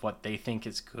lists of what they think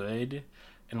is good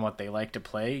and what they like to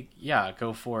play, yeah,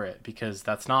 go for it, because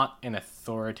that's not an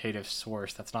authoritative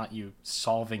source. That's not you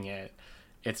solving it.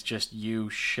 It's just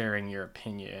you sharing your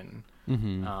opinion.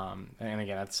 Mm-hmm. And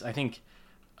again, that's, I think,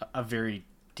 a very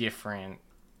different,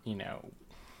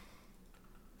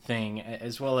 thing,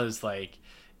 as well as like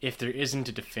if there isn't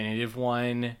a definitive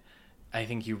one, I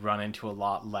think you run into a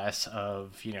lot less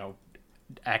of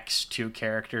X2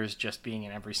 characters just being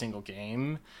in every single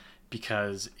game,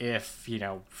 because if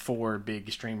 4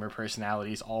 big streamer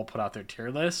personalities all put out their tier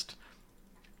list,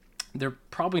 they're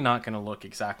probably not going to look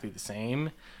exactly the same.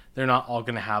 They're not all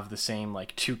going to have the same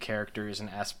like 2 characters in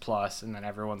S plus, and then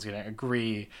everyone's going to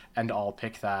agree and all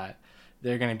pick that.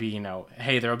 They're going to be,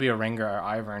 hey, there'll be a Rengar or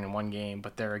Ivern in one game,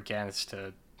 but they're against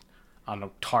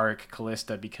Taric,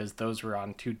 Callista, because those were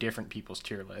on 2 different people's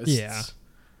tier lists. Yeah.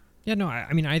 Yeah, no,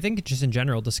 I mean, I think just in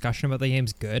general, discussion about the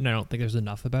game's good, and I don't think there's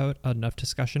enough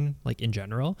discussion, like, in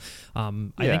general. I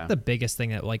think the biggest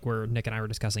thing that, like, where Nick and I were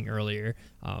discussing earlier,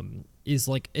 is,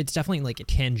 like, it's definitely, like,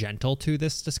 tangential to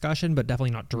this discussion, but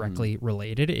definitely not directly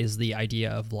related, is the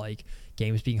idea of, like,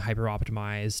 games being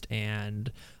hyper-optimized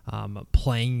and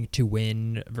playing to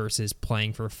win versus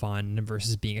playing for fun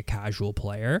versus being a casual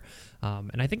player.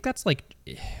 And I think that's, like,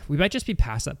 we might just be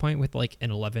past that point with, like,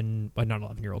 an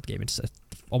 11-year-old game. It's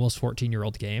almost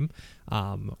 14-year-old game,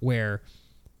 where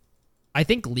I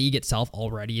think League itself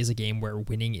already is a game where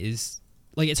winning is,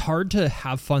 like, it's hard to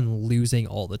have fun losing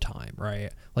all the time,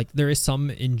 right? Like, there is some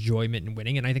enjoyment in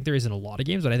winning, and I think there is in a lot of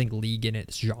games, but I think League in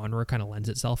its genre kind of lends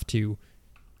itself to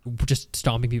just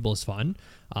stomping people is fun,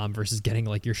 versus getting,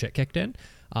 like, your shit kicked in.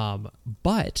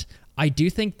 But I do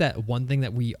think that one thing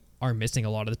that we are missing a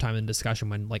lot of the time in discussion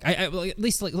when, like, at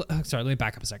least, like, sorry, let me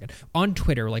back up a second. On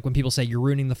Twitter, like, when people say you're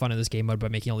ruining the fun of this game mode by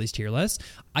making all these tier lists,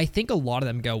 I think a lot of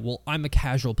them go, well, I'm a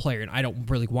casual player and I don't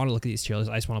really want to look at these tier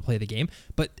lists. I just want to play the game.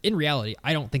 But in reality,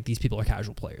 I don't think these people are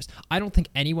casual players. I don't think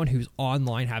anyone who's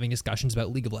online having discussions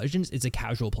about League of Legends is a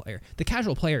casual player. The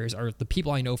casual players are the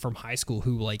people I know from high school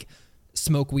who, like,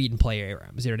 smoke weed and play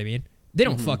ARMs. You know what I mean? They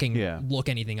don't fucking look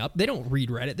anything up. They don't read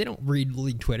Reddit. They don't read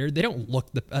League Twitter. They don't look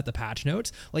at the patch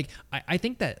notes. Like, I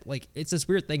think that, like, it's this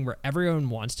weird thing where everyone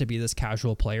wants to be this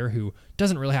casual player who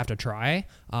doesn't really have to try,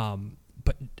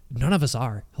 but none of us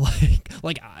are.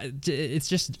 It's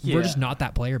just, we're just not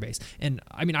that player base. And,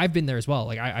 I mean, I've been there as well.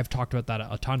 Like, I've talked about that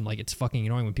a ton. Like, it's fucking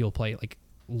annoying when people play, like,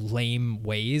 lame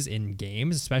ways in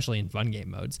games, especially in fun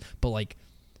game modes. But, like,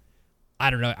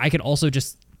 I don't know. I could also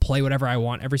just play whatever I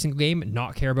want every single game,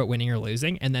 not care about winning or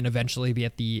losing, and then eventually be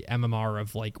at the MMR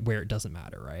of, like, where it doesn't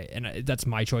matter, right? And that's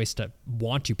my choice to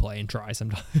want to play and try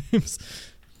sometimes.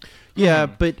 Yeah,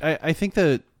 but I think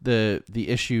the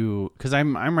issue, because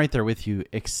I'm right there with you,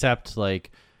 except, like,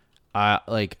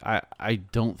 I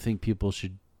don't think people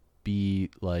should be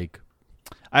like,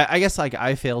 I guess like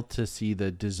I fail to see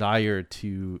the desire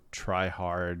to try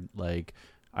hard. Like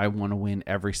I want to win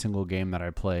every single game that I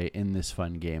play in this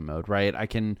fun game mode, right? I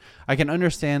can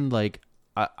understand, like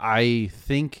I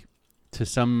think to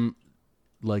some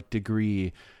like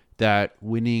degree that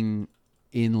winning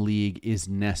in League is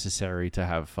necessary to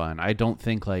have fun. I don't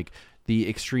think like the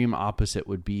extreme opposite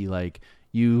would be like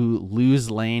you lose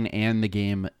lane and the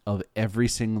game of every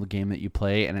single game that you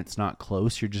play and it's not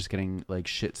close. You're just getting like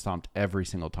shit stomped every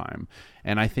single time.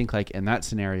 And I think like in that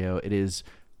scenario, it is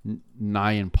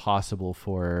nigh impossible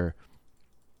for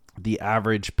the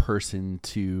average person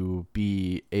to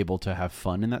be able to have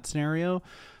fun in that scenario.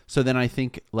 So then I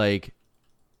think like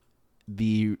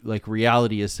the like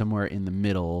reality is somewhere in the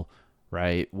middle,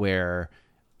 right? Where,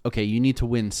 okay, you need to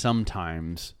win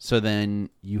sometimes. So then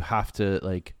you have to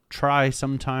like try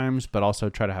sometimes, but also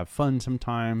try to have fun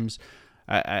sometimes.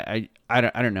 I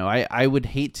don't know. I would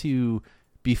hate to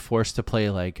be forced to play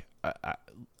like,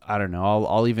 I don't know.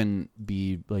 I'll even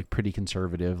be like pretty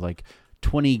conservative, like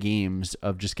 20 games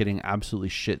of just getting absolutely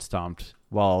shit stomped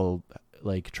while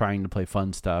like trying to play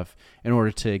fun stuff in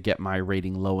order to get my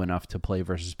rating low enough to play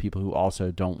versus people who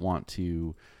also don't want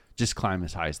to just climb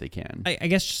as high as they can. I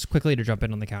guess just quickly to jump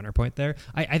in on the counterpoint there,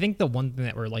 I think the one thing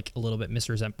that we're like a little bit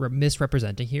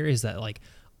misrepresenting here is that like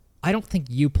I don't think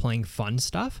you playing fun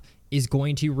stuff is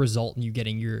going to result in you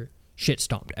getting your shit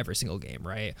stomped every single game,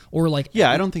 right? Or like,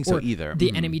 yeah, I don't think so either.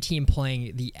 The enemy team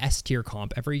playing the S tier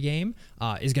comp every game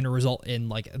is going to result in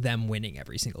like them winning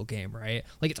every single game, right?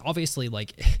 Like it's obviously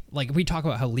like we talk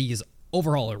about how League is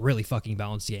overall a really fucking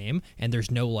balanced game, and there's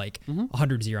no like 100-0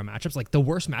 matchups. Like the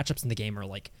worst matchups in the game are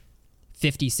like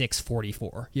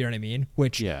 56-44, you know what I mean?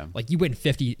 Which like you win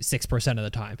 56% of the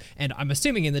time. And I'm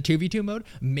assuming in the 2v2 mode,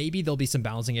 maybe there'll be some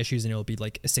balancing issues and it'll be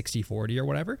like a 60-40 or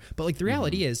whatever. But like the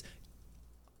reality is,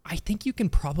 I think you can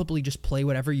probably just play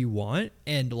whatever you want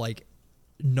and like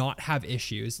not have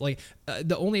issues. Like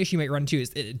the only issue you might run into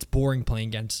is it's boring playing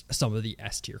against some of the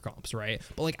S tier comps, right?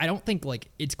 But like I don't think like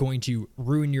it's going to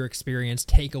ruin your experience,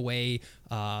 take away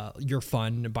your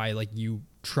fun by like you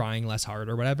trying less hard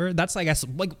or whatever. That's, I guess,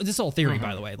 like this whole theory,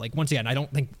 by the way. Like once again, I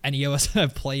don't think any of us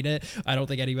have played it. I don't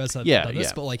think any of us have done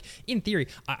this. But like in theory,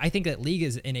 I think that League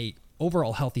is in a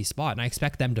overall healthy spot, and I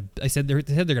expect them to. They said they're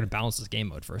going to balance this game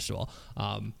mode first of all.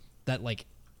 That like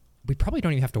we probably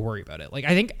don't even have to worry about it. Like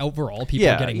I think overall people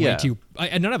are getting way too.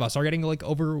 And none of us are getting like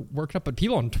overworked up, but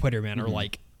people on Twitter, man, are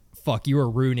like, "Fuck, you are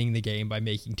ruining the game by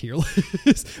making tier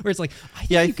lists." Where it's like, I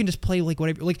think you can just play like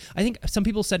whatever. Like I think some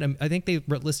people said, I think they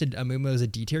listed Amumu as a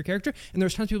D tier character, and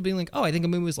there's times people being like, "Oh, I think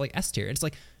Amumu is like S tier." It's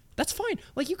like, that's fine.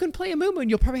 Like you can play Amumu and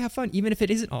you'll probably have fun, even if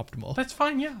it isn't optimal. That's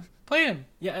fine. Yeah, play him.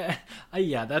 Yeah,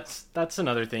 yeah. That's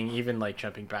another thing. Even like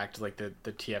jumping back to like the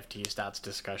TFT stats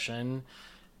discussion,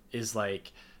 is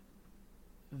like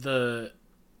the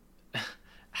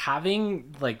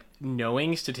having like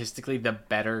knowing statistically the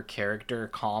better character,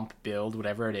 comp, build,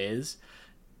 whatever it is,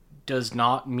 does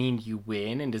not mean you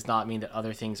win, and does not mean that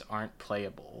other things aren't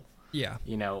playable. Yeah,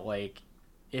 you know, like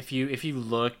if you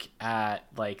look at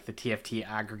like the TFT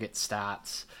aggregate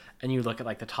stats and you look at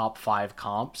like the top 5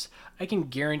 comps, I can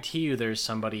guarantee you there's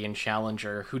somebody in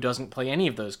Challenger who doesn't play any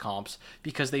of those comps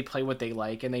because they play what they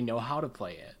like and they know how to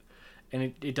play it.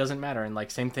 And it doesn't matter. And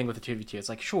like same thing with the 2v2. It's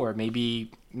like, sure,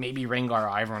 maybe Rengar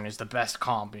Ivern is the best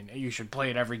comp and you should play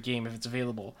it every game if it's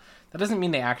available. That doesn't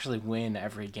mean they actually win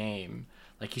every game.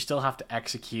 Like you still have to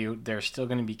execute. There's still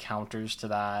going to be counters to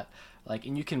that. Like,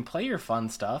 and you can play your fun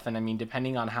stuff. And I mean,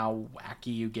 depending on how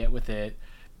wacky you get with it,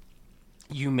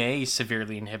 you may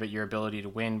severely inhibit your ability to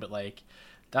win. But like,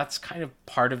 that's kind of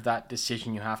part of that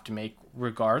decision you have to make,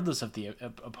 regardless of the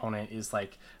opponent is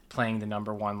like playing the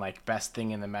number one, like best thing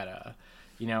in the meta.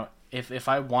 You know, if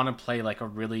I want to play like a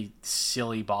really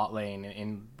silly bot lane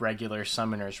in regular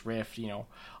Summoner's Rift, you know,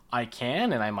 I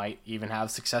can, and I might even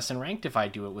have success in ranked if I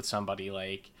do it with somebody.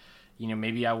 Like, you know,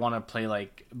 maybe I want to play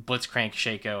like Blitzcrank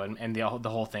Shaco, and the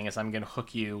whole thing is I'm going to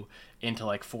hook you into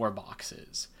like 4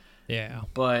 boxes. Yeah.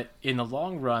 But in the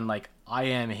long run, like I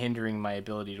am hindering my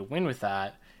ability to win with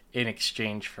that in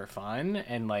exchange for fun.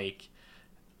 And like,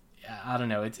 I don't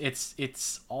know,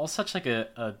 it's all such like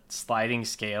a sliding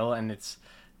scale, and it's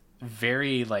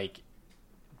very like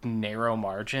narrow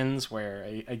margins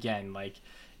where, again, like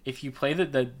if you play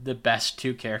the best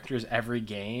 2 characters every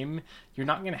game, you're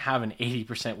not going to have an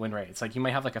 80% win rate. It's like you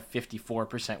might have like a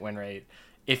 54% win rate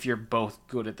if you're both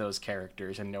good at those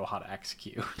characters and know how to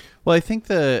execute. Well, I think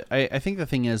the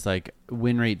thing is like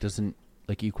win rate doesn't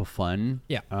like equal fun.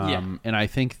 Yeah. And I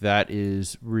think that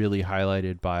is really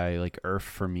highlighted by like Earth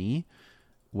for me,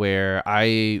 where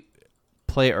I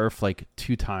play Earth like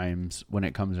 2 times when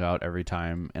it comes out every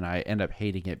time, and I end up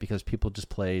hating it because people just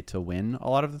play to win a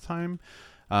lot of the time.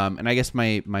 And I guess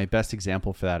my best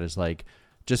example for that is like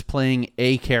just playing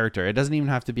a character. It doesn't even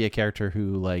have to be a character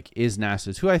who like is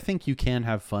Nasus, who I think you can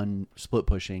have fun split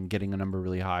pushing, getting a number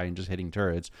really high and just hitting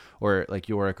turrets, or like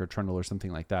Yorick or Trundle or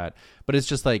something like that. But it's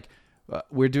just like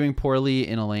we're doing poorly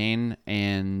in a lane,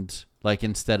 and like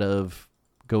instead of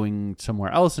going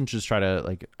somewhere else and just try to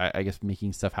like I guess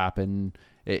making stuff happen,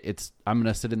 it's I'm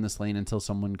gonna sit in this lane until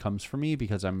someone comes for me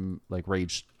because I'm like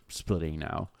rage splitting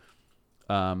now.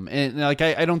 And like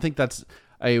I don't think that's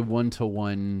a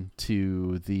 1-to-1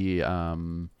 to the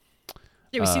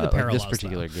Yeah, we see the like parallels this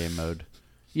particular though. game mode.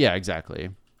 Yeah, exactly.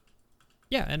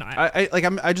 Yeah, and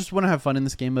I just want to have fun in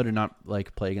this game mode and not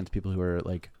like play against people who are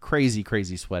like crazy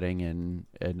sweating in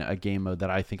a game mode that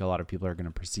I think a lot of people are going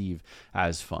to perceive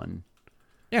as fun.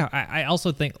 Yeah, I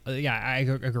also think, I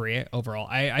agree overall.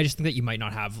 I just think that you might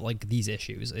not have like these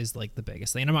issues is like the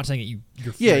biggest thing. And I'm not saying that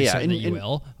you're very certain that you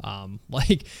will.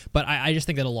 But I just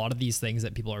think that a lot of these things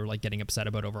that people are like getting upset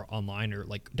about over online are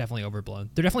like definitely overblown.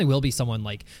 There definitely will be someone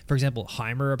like, for example,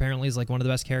 Heimer apparently is like one of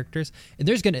the best characters. And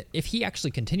if he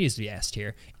actually continues to be S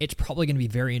tier, it's probably going to be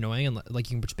very annoying. And like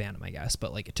you can just ban him, I guess.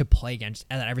 But like to play against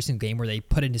at every single game where they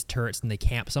put in his turrets and they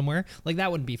camp somewhere, like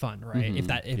that wouldn't be fun, right?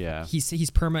 If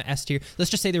he's perma S tier, let's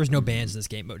just say there was no bans in this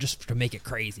game mode just to make it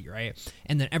crazy, right?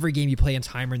 And then every game you play in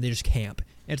Timer and they just camp.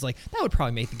 It's like that would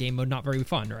probably make the game mode not very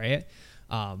fun, right?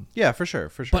 Yeah, for sure.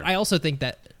 But I also think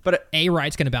that A,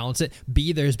 Riot's going to balance it.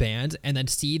 B, there's bans, and then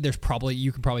C,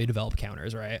 you can probably develop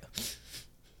counters, right?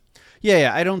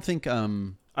 Yeah. I don't think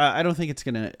it's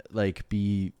gonna like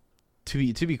be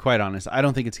to be quite honest. I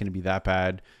don't think it's gonna be that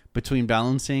bad between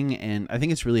balancing, and I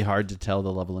think it's really hard to tell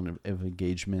the level of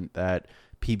engagement that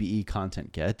PBE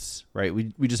content gets, right?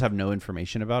 We just have no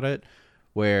information about it,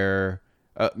 where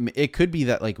it could be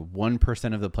that like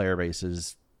 1% of the player base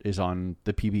is on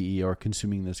the PBE or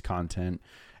consuming this content,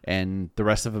 and the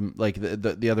rest of them, like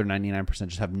the other 99%,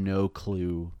 just have no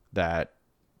clue that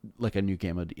like a new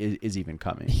game mode is even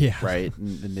coming. Yeah. Right.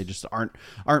 And they just aren't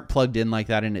plugged in like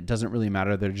that, and it doesn't really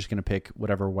matter. They're just going to pick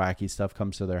whatever wacky stuff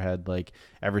comes to their head, like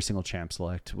every single champ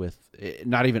select with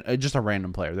not even just a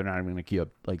random player. They're not even going to queue up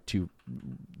like two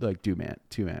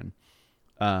man.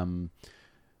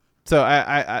 So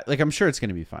I like, I'm sure it's going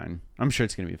to be fine.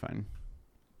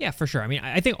 Yeah, for sure. I mean,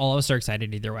 I think all of us are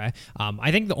excited either way.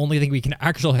 I think the only thing we can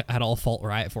actually at all fault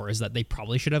Riot for is that they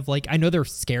probably should have, like, I know they're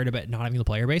scared about not having the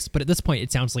player base, but at this point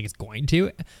it sounds like it's going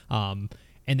to. And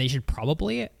they should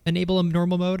probably enable a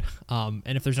normal mode. And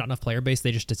if there's not enough player base,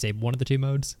 they just disable one of the two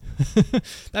modes.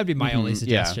 That'd be my only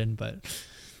suggestion. But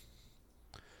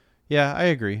yeah, I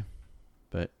agree.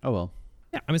 But oh well.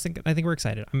 Yeah, I think we're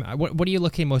excited. What are you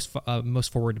looking most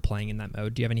forward to playing in that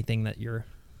mode? Do you have anything that you're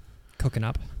cooking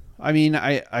up? I mean,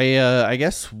 I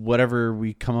guess whatever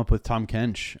we come up with Tom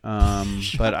Kench.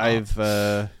 But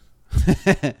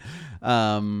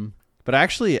but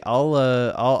actually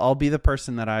I'll be the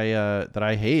person that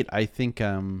I hate. I think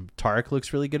Taric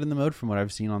looks really good in the mode from what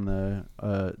I've seen on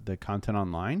the content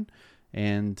online,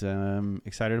 and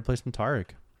excited to play some Taric.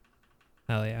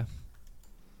 Hell yeah.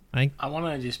 I want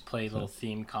to just play little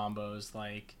theme combos.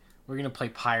 Like, we're gonna play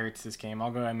pirates this game. I'll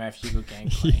go MF, you go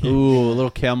Gangplank. Ooh, a little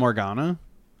Kayle Morgana.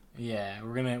 Yeah,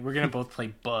 we're gonna both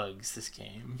play bugs this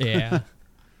game. Yeah.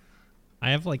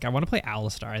 I want to play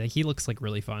Alistar. I think he looks like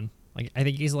really fun. Like, I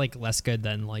think he's like less good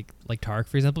than like Taric,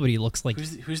 for example, but he looks like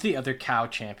who's the other cow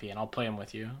champion? I'll play him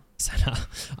with you.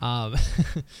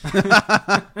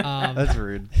 That's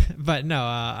rude. But no,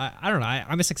 I don't know.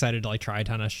 I'm just excited to like try a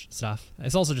ton of stuff.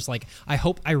 It's also just like I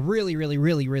really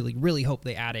hope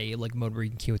they add a like mode where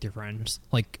you can queue with your friends,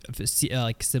 like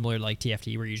similar to like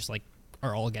TFT, where you just like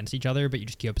are all against each other, but you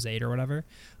just queue up as 8 or whatever.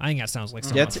 I think that sounds like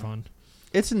so much fun.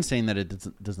 It's insane that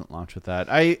it doesn't launch with that.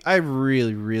 I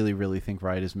really think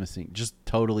Riot is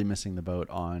totally missing the boat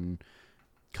on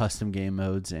custom game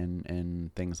modes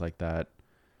and things like that.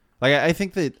 Like, I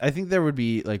think there would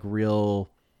be like real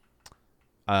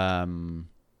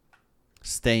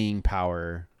staying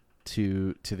power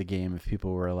to the game if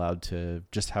people were allowed to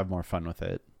just have more fun with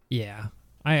it. Yeah,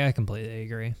 I completely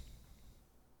agree.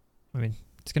 I mean,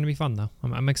 it's gonna be fun though.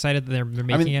 I'm excited that they're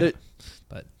making it.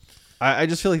 But I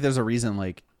just feel like there's a reason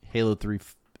like Halo 3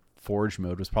 Forge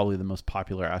mode was probably the most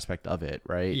popular aspect of it,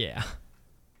 right? Yeah.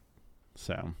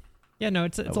 So. Yeah, no,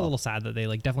 it's a little sad that they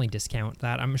like definitely discount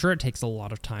that. I'm sure it takes a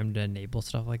lot of time to enable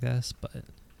stuff like this, but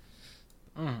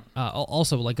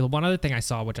also like one other thing I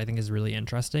saw, which I think is really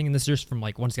interesting, and this is just from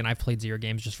like, once again, I've played Zero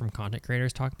games just from content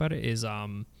creators talk about it, is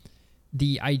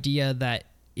the idea that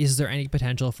is there any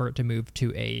potential for it to move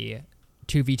to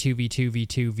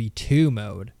 2v2v2v2v2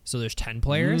 mode. So there's 10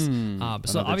 players. So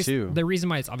another obviously two. the reason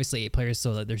why it's obviously 8 players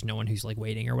so that there's no one who's like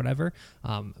waiting or whatever.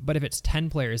 But if it's 10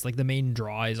 players, like the main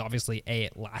draw is obviously A,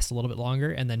 it lasts a little bit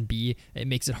longer, and then B, it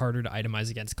makes it harder to itemize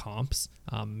against comps.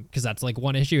 Because that's like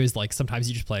one issue is like sometimes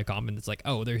you just play a comp and it's like,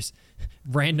 oh, there's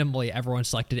randomly everyone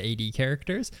selected AD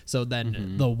characters. So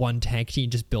then the one tank team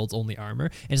just builds only armor.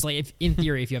 And it's like if in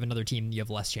theory if you have another team, you have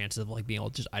less chances of like being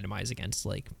able to just itemize against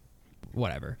like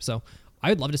whatever. So I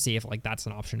would love to see if like that's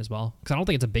an option as well, because I don't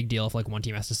think it's a big deal if like one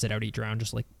team has to sit out each round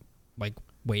just like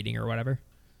waiting or whatever,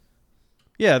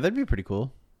 Yeah, that'd be pretty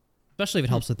cool. especially if it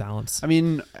helps with balance. I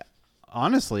mean,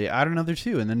 honestly, add another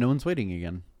 2 and then no one's waiting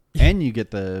again. And you get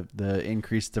the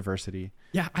increased diversity.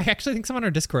 Yeah, I actually think someone on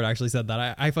our Discord actually said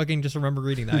that. I fucking just remember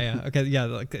reading that. Yeah, okay, yeah,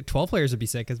 like 12 players would be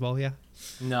sick as well. Yeah,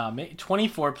 No,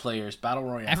 24 players, Battle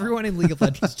Royale. everyone in League of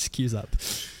Legends just queues up.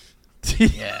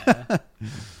 Yeah.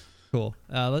 Cool.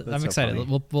 I'm so excited.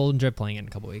 funny. We'll enjoy playing it in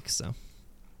a couple weeks. So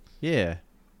Yeah.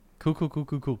 Cool.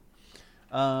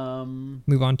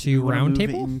 move on to round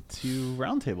table. Into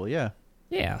round table, yeah.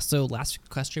 Yeah, so last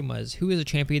question was, who is a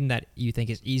champion that you think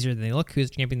is easier than they look? Who is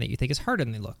a champion that you think is harder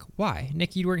than they look? Why?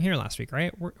 Nick, you weren't here last week,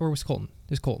 right? Or was Colton? It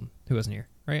was Colton who wasn't here,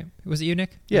 right? Was it you,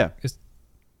 Nick? Yeah. It was...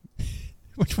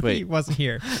 Which one of you wasn't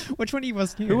here? Which one of you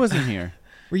wasn't here? Who wasn't here?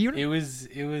 Were you? It was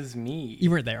me. You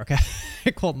weren't there, okay.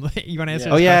 Colton, you want to answer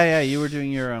Yeah. Oh this yeah, you were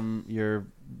doing your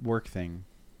work thing.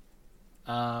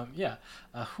 Yeah.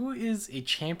 Who is a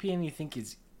champion you think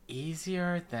is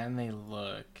easier than they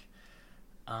look?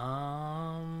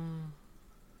 Mine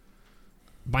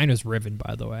was Riven,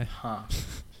 by the way. Huh.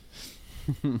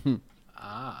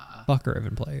 Fuck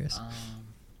Riven players.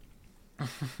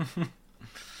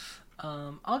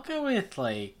 I'll go with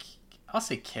I'll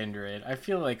say Kindred. I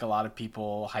feel like a lot of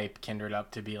people hype Kindred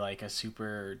up to be like a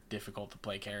super difficult to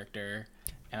play character,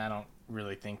 and I don't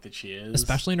really think that she is.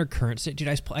 Especially in her current state. Dude,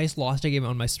 I just lost a game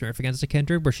on my Smurf against a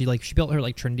Kindred where she built her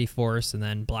like Trinity Force and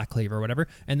then Black Cleaver or whatever,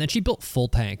 and then she built full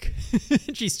tank.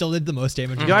 She still did the most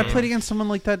damage. in Yeah, I the game. played against someone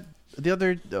like that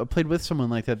played with someone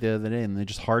like that the other day, and they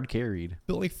just hard carried.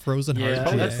 Built like Frozen Yeah, Heart.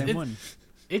 Probably the that's- same it- one.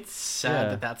 It's sad Yeah.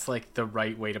 that that's like the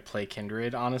right way to play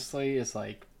Kindred, honestly, is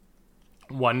like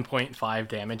 1.5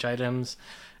 damage items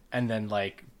and then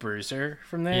like Bruiser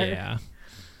from there.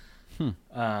 Yeah.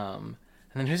 And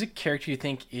then who's a character you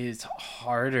think is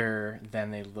harder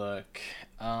than they look?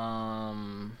 I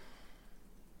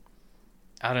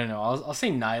don't know. I'll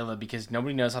say Nyla because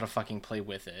nobody knows how to fucking play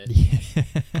with it.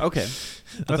 Okay,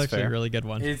 That's actually fair. a really good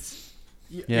one. It's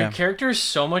Yeah. your character is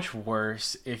so much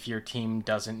worse if your team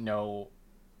doesn't know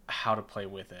how to play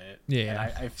with it. Yeah. And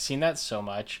I've seen that so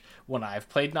much when I've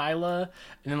played Nyla,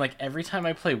 and then like every time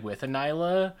I play with a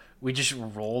Nyla, we just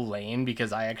roll lane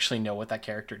because I actually know what that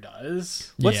character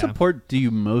does. What Yeah. support do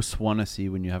you most want to see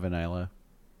when you have an Nyla?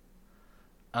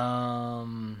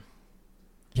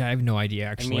 Yeah, I have no idea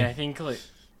I actually. mean, I think like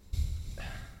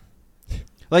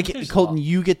Like There's a Colton, lot.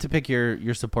 you get to pick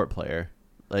your support player.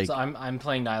 Like so I'm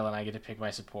playing Nyla and I get to pick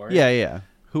my support. yeah.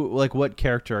 Who like what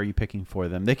character are you picking for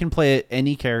them? They can play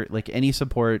any character, like any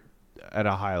support at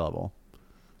a high level.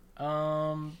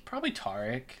 Probably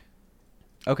Taric.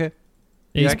 Okay.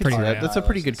 Yeah, he's I can pretty see that. rad. That's a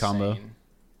pretty good combo.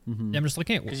 Yeah, I'm just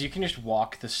looking at Because you can just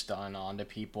walk the stun onto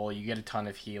people. You get a ton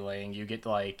of healing. You get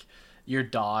like your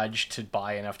dodge to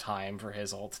buy enough time for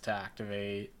his ult to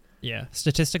activate. yeah.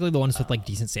 Statistically, the ones with like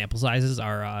decent sample sizes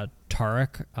are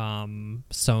Taric,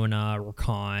 Sona,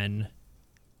 Rakan,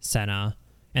 Senna,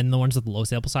 and the ones with low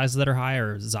sample sizes that are high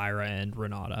are Zyra and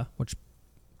Renata, which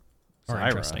are Zyra.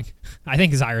 interesting. I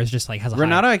think Zyra's just like has a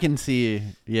Renata, I can see.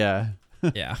 Yeah.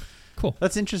 high. Yeah, cool.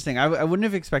 That's interesting. I wouldn't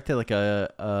have expected like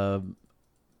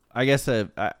I guess I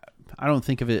don't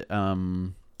think of it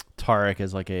Taric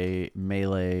as like a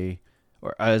melee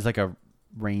or as like a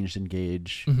ranged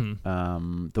engage.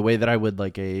 The way that I would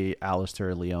like a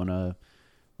Alistair, Leona,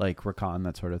 like Rakan,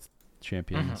 that sort of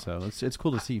champion. So it's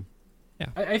cool to see.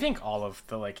 I think all of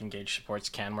the like engaged supports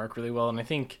can work really well, and I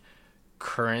think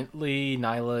currently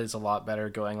Nyla is a lot better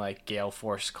going like Gale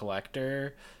Force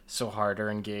Collector, so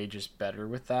harder engage is better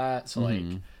with that. So like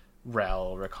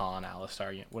Rel, Rakan,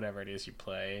 Alistar, whatever it is you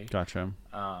play. Gotcha.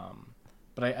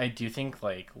 But I do think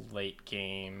like late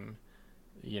game,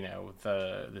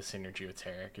 the synergy with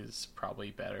Taric is probably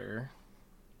better.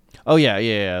 Oh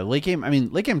yeah. Late game. I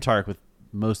mean, late game Taric with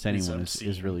most It's anyone is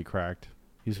obscene. really cracked.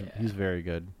 He's very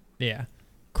good. Yeah.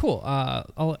 Cool.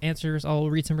 I'll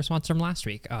read some response from last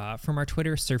week. From our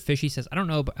Twitter, Sir Fishy says, I don't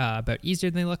know about easier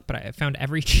than they look, but I found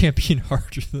every champion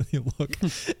harder than they look,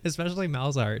 especially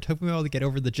Malzahar. It took me a while to get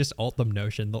over the just ult them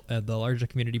notion, the larger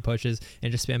community pushes,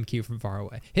 and just spam Q from far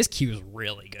away. His Q is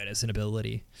really good as an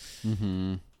ability.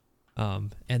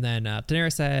 And then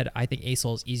Daenerys said, I think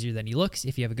Asol is easier than he looks.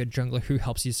 If you have a good jungler who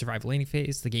helps you survive laning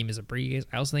phase, the game is a breeze.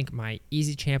 I also think my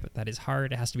easy champ that is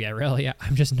hard, it has to be Irelia.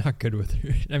 I'm just not good with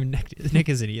her. I mean, Nick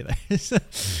isn't either.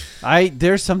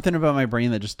 There's something about my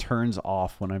brain that just turns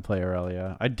off when I play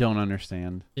Aurelia. I don't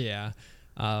understand. Yeah.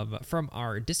 From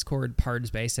our Discord,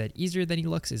 Pards Bay said, easier than he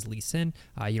looks is Lee Sin.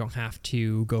 You don't have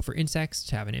to go for insects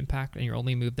to have an impact, and your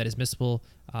only move that is missable,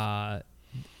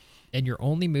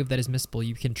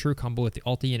 you can true combo with the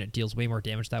ulti, and it deals way more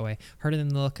damage that way. Harder than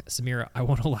the look, Samira, I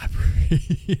won't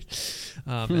elaborate.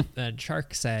 And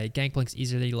Shark said, Gangplank's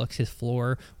easier than he looks. His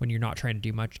floor, when you're not trying to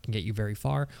do much, can get you very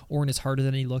far. Orin is harder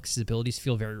than he looks. His abilities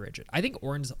feel very rigid. I think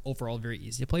Orin's overall very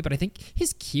easy to play, but I think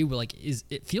his Q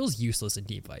it feels useless in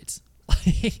team fights.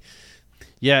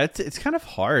 Yeah, it's kind of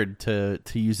hard to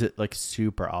use it like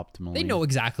super optimally. They know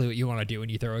exactly what you want to do when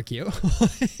you throw a Q.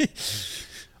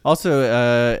 Also,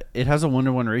 it has a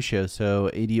 1-to-1 ratio, so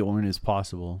AD Orin is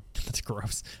possible. That's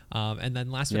gross. And then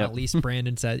last but not least,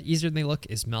 Brandon said, easier than they look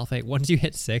is Malphite. Once you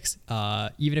hit 6,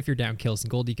 even if you're down kills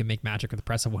and gold, you can make magic with the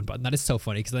press of one button. That is so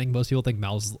funny because I think most people think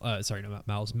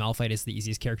Malphite is the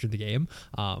easiest character in the game.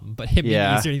 But him being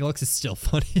easier than he looks is still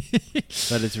funny.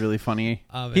 That is really funny.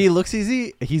 He looks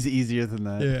easy. He's easier than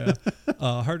that.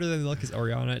 Yeah. Harder than they look is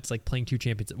Orianna. It's like playing two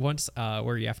champions at once,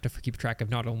 where you have to keep track of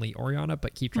not only Orianna,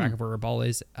 but keep track of where her ball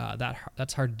is.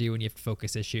 That's hard to do when you have to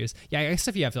focus issues. Yeah, I guess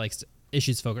if you have like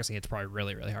issues focusing, it's probably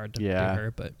really, really hard to do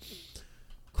her. But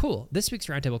cool. This week's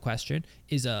roundtable question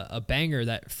is a banger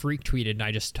that Freak tweeted and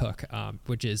I just took,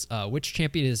 which is which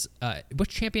champion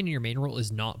in your main role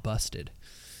is not busted?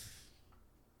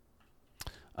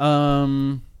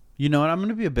 You know what? I'm going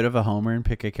to be a bit of a homer and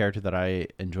pick a character that I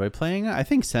enjoy playing. I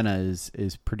think Senna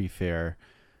is pretty fair.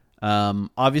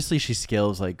 Obviously she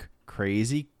scales like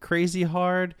crazy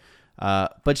hard.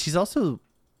 But she's also,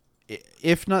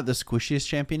 if not the squishiest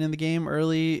champion in the game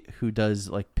early, who does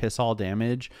like piss all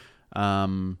damage.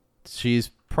 She's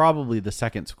probably the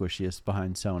second squishiest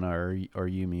behind Sona or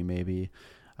Yumi maybe.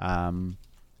 And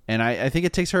I think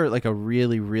it takes her like a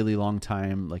really, really long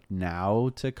time like now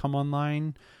to come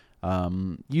online.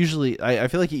 Usually I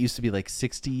feel like it used to be like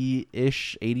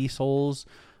 60-ish, 80 souls.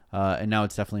 And now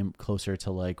it's definitely closer to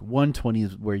like 120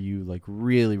 where you like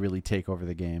really, really take over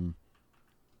the game.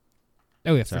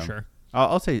 Oh yeah, for sure.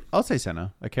 I'll say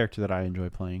Senna, a character that I enjoy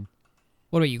playing.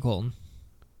 What about you, Colton?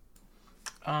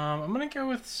 I'm gonna go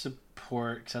with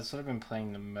support because that's what I've been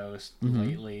playing the most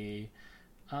lately.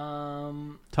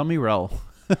 Tell me Rel.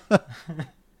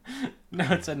 No,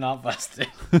 it's a not busted.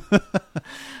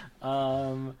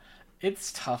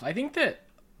 It's tough. I think that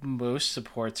most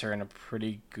supports are in a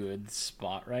pretty good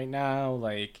spot right now.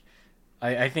 Like,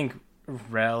 I think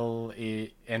Rel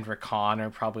and Rakan are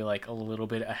probably like a little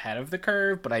bit ahead of the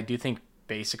curve, but I do think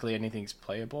basically anything's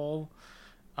playable.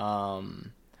 I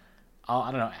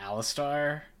don't know,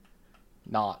 Alistar,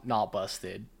 not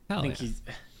busted. I think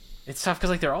it's tough because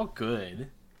like they're all good.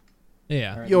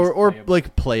 Yeah, or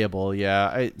like playable.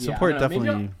 Yeah, support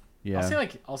definitely. I'll say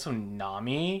like also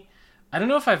Nami. I don't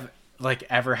know if I've like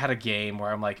ever had a game where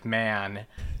I'm like, man,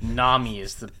 Nami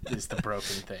is the broken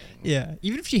thing. Yeah,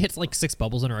 even if she hits like 6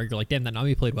 bubbles in a row, you're like, damn, that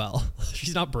Nami played well.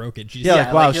 She's not broken. She's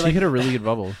wow, she hit a really good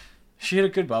bubble. She hit a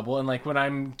good bubble, and like when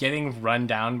I'm getting run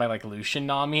down by like Lucian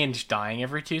Nami and just dying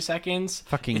every 2 seconds,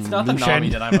 it's not the Nami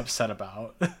that I'm upset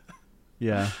about.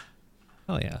 Yeah.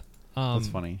 Oh yeah. That's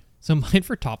funny. So mine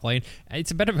for top lane,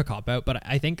 it's a bit of a cop out, but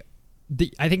I think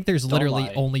there's literally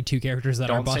only 2 characters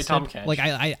that are busted. Don't say Tahm Kench. Like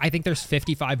I think there's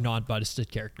 55 non-busted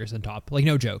characters in top. Like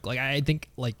no joke. Like I think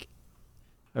like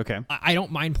okay. I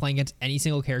don't mind playing against any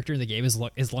single character in the game as long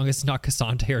as it's not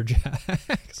Cassandra or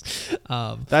Jax.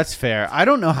 That's fair. I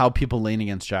don't know how people lane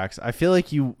against Jax. I feel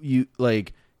like you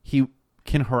like he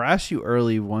can harass you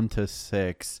early 1 to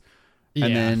 6,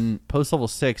 and then post level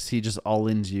 6 he just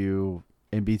all-ins you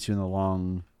and beats you in the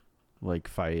long like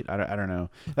fight. I don't know.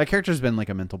 That character's been like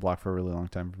a mental block for a really long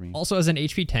time for me. Also, as an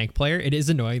HP tank player, it is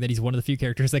annoying that he's one of the few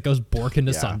characters that goes Bork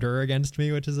into Sunder against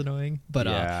me, which is annoying.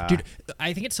 But dude,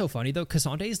 I think it's so funny though.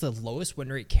 Cassandra is the lowest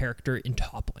win rate character in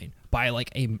top lane by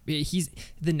like he's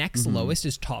the next lowest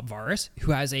is Top Varus,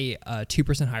 who has a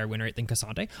 2% higher win rate than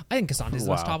Cassandra. I think Cassandra is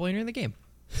the best top laner in the game.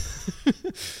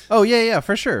 Oh yeah,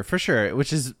 for sure,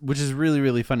 which is really,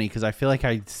 really funny because I feel like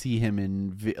I see him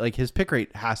in like his pick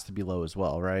rate has to be low as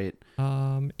well, right?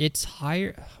 It's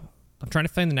higher. I'm trying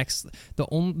to find the next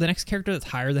character that's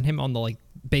higher than him on the like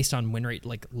based on win rate,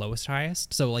 like lowest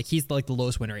highest. So like he's like the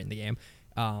lowest win rate in the game.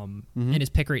 And his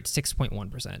pick rate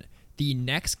 6.1%. The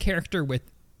next character with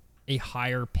a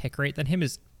higher pick rate than him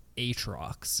is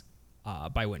Aatrox.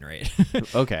 By win rate.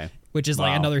 Okay. which is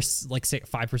like Wow. another like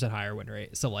 5% higher win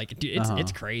rate. So like, dude,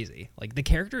 it's crazy. Like the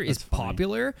character is That's funny.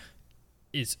 popular,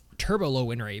 is turbo low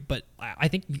win rate, but I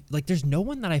think like there's no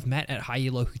one that I've met at high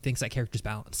elo who thinks that character's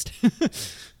balanced.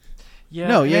 Yeah.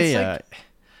 No, and yeah, it's yeah.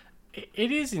 like,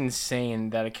 it is insane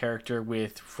that a character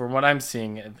with, from what I'm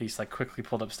seeing, at least like quickly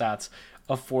pulled up stats,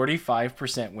 a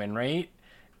 45% win rate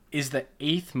is the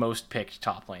 8th most picked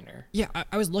top laner. Yeah,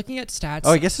 I was looking at stats.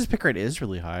 Oh, I guess his pick rate is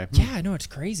really high. Yeah, no, it's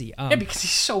crazy. Yeah, because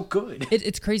he's so good.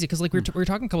 It's crazy because like we were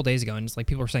talking a couple days ago, and it's like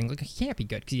people were saying like he can't be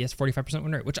good because he has 45%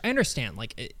 win rate, which I understand.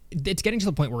 Like it's getting to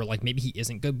the point where like maybe he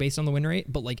isn't good based on the win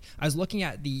rate, but like I was looking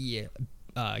at the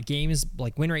games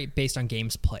like win rate based on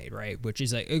games played, right, which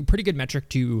is a pretty good metric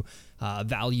to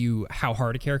value how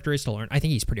hard a character is to learn. I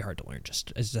think he's pretty hard to learn,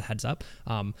 just as a heads up.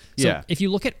 So Yeah. if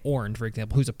you look at Orange, for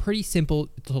example, who's a pretty simple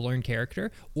to learn character,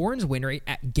 Orange's win rate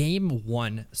at game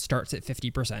 1 starts at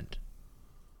 50%.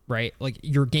 Right, like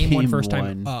your game one Game first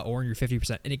time, one. or you're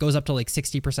 50%, and it goes up to like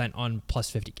 60% on plus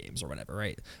 50 games or whatever,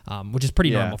 right? Which is pretty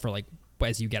Yeah. normal for like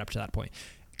as you get up to that point.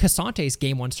 Casante's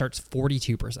game 1 starts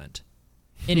 42%,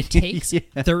 and it takes Yeah.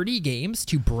 30 games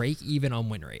to break even on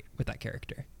win rate with that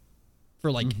character.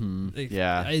 For like,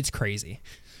 Yeah. it's crazy.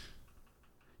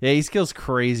 Yeah, he scales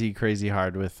crazy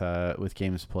hard with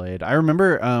games played. I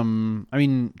remember, I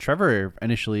mean, Trevor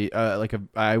initially,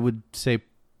 I would say,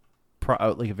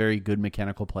 like a very good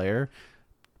mechanical player,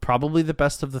 probably the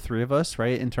best of the three of us,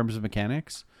 right, in terms of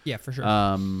mechanics. Yeah, for sure.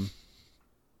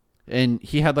 And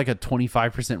he had like a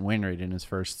 25% win rate in his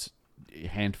first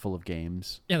handful of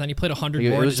games. Yeah, then he played 100 Like,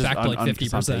 more, it and was it's just back to like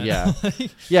 50%. Yeah,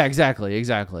 yeah,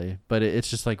 exactly. But it's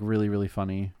just like really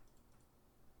funny.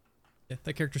 Yeah,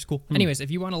 that character's cool. Anyways,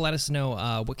 if you want to let us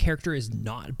know what character is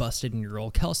not busted in your role,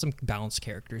 tell us some balanced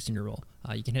characters in your role.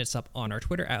 You can hit us up on our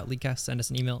Twitter at Leakcast, send us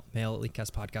an email,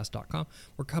 mail@leakcastpodcast.com,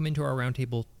 or come into our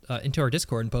roundtable, into our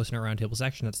Discord and post in our roundtable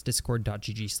section. That's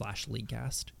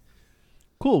discord.gg/Leakcast.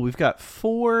 Cool. We've got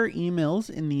 4 emails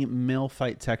in the mail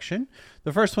fight section.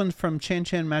 The first one's from Chan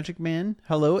Chan Magic Man.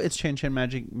 Hello, it's Chan Chan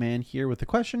Magic Man here with a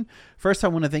question. First, I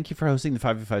want to thank you for hosting the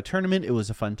 5v5 tournament. It was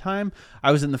a fun time.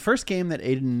 I was in the first game that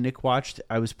Aiden and Nick watched.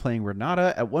 I was playing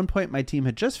Renata. At one point, my team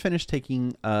had just finished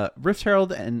taking Rift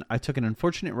Herald, and I took an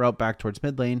unfortunate route back towards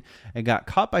mid lane and got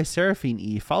caught by Seraphine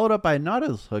E, followed up by a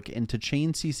Nautilus hook into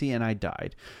Chain CC, and I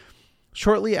died.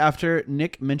 Shortly after,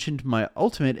 Nick mentioned my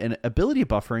ultimate and ability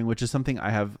buffering, which is something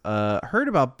I have heard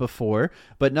about before,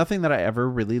 but nothing that I ever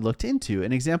really looked into.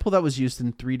 An example that was used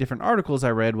in 3 different articles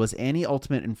I read was Annie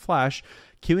ultimate and Flash,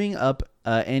 queuing up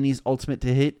Annie's ultimate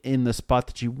to hit in the spot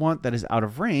that you want that is out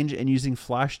of range, and using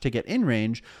Flash to get in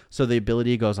range, so the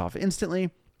ability goes off instantly.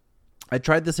 I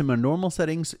tried this in my normal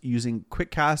settings using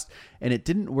quick cast, and it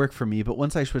didn't work for me, but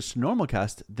once I switched to normal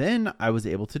cast, then I was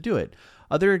able to do it.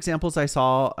 Other examples I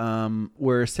saw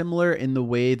were similar in the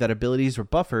way that abilities were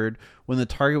buffered when the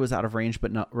target was out of range,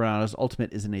 but not Renata's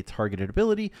ultimate isn't a targeted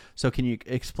ability. So can you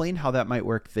explain how that might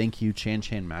work? Thank you, Chan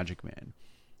Chan Magic Man.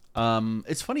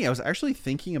 It's funny, I was actually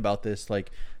thinking about this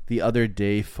like the other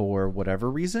day for whatever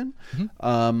reason.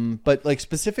 But like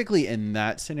specifically in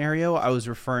that scenario, I was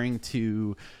referring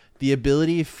to the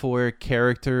ability for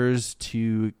characters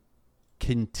to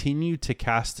continue to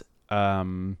cast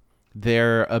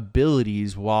their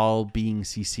abilities while being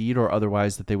CC'd or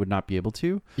otherwise that they would not be able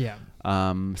to. Yeah.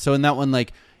 So in that one,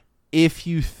 like if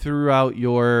you threw out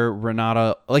your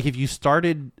Renata, like if you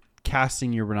started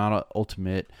casting your Renata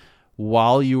ultimate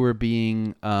while you were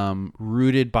being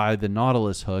rooted by the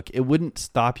Nautilus hook, it wouldn't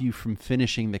stop you from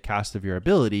finishing the cast of your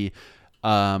ability.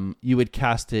 You would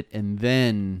cast it and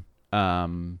then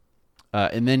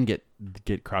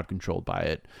get crowd controlled by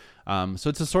it. So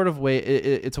it's a sort of way.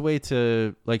 It's a way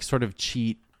to like sort of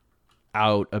cheat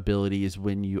out abilities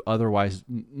when you otherwise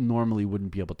normally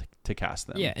wouldn't be able to cast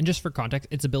them. Yeah, and just for context,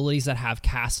 it's abilities that have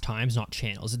cast times, not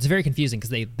channels. It's very confusing because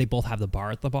they both have the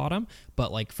bar at the bottom.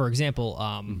 But like for example,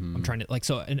 I'm trying to like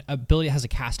so an ability that has a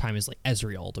cast time is like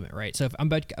Ezreal ultimate, right? So if I'm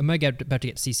about to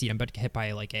get CC'd, I'm about to get hit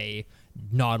by like a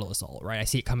Nautilus ult, right? I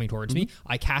see it coming towards me.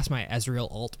 I cast my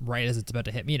Ezreal ult right as it's about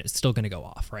to hit me, and it's still going to go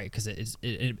off, right? Because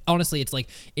it honestly, it's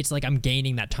like I'm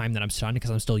gaining that time that I'm stunned because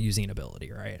I'm still using an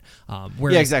ability, right?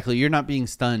 Whereas, yeah, exactly. You're not being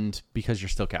stunned because you're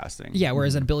still casting. Yeah,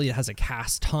 whereas an ability that has a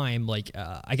cast time, like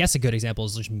I guess a good example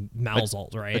is just Mal's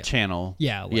ult, right? A channel.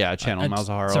 Yeah, a channel.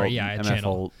 Malzahar ult. Sorry, yeah, a MF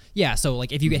channel. ult. Yeah, so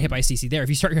like if you get hit by CC there, if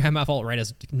you start your MF ult right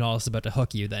as Nautilus is about to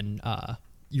hook you, then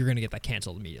you're gonna get that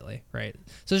canceled immediately, right?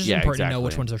 So it's just important to know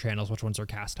which ones are channels, which ones are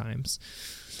cast times.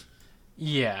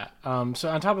 Yeah. So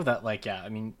on top of that, like, yeah, I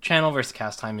mean, channel versus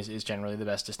cast time is generally the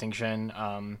best distinction.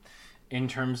 In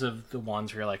terms of the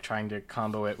ones where you're like trying to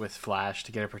combo it with Flash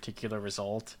to get a particular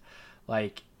result,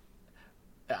 like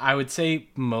I would say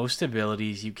most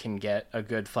abilities you can get a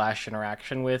good flash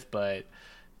interaction with, but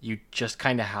you just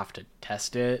kind of have to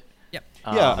test it. Yep.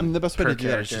 Yeah, I mean, the best way per to do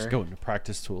that is just character. go into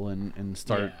practice tool and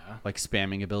start Yeah. like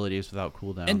spamming abilities without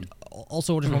cooldown. And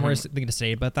also, just one more thing to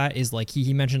say about that is like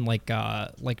he mentioned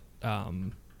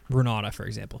Renata, for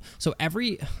example. So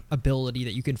every ability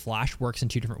that you can flash works in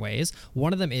two different ways.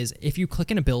 One of them is if you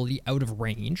click an ability out of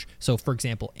range. So for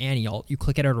example, Annie ult, you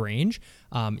click it out of range,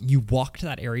 you walk to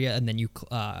that area and then it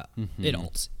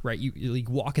ults, right? You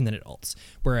walk and then it ults.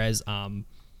 Whereas I'm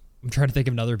trying to think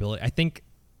of another ability. I think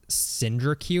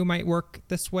Syndra Q might work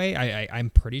this way. I'm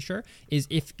pretty sure is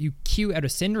if you Q out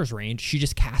of Syndra's range, she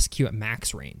just casts Q at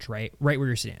max range, right where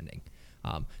you're standing.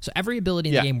 So every ability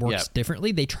in the game works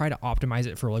differently. They try to optimize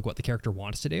it for like what the character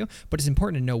wants to do, but it's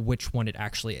important to know which one it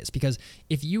actually is, because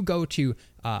if you go to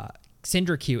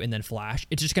Syndra Q and then flash,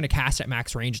 it's just going to cast at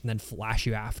max range and then flash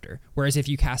you after. Whereas if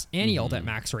you cast Annie ult at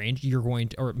max range, you're going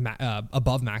to, or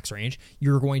above max range,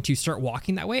 you're going to start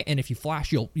walking that way, and if you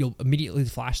flash, you'll immediately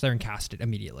flash there and cast it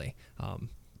immediately.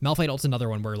 Malphite ult's another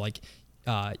one where like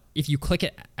if you click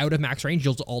it out of max range,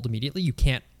 you'll ult immediately. You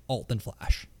can't ult then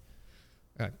flash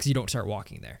because you don't start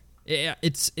walking there.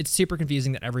 It's super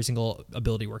confusing that every single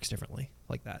ability works differently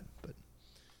like that. But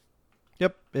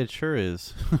Yep, it sure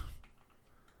is.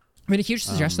 I mean, a huge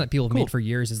suggestion that people have made for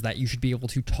years is that you should be able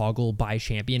to toggle by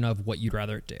champion of what you'd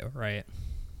rather it do, right?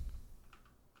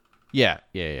 Yeah.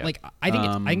 Like, I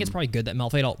think it's probably good that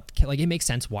Malphite ult, like, it makes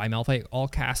sense why Malphite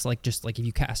ult casts, like, just, like, if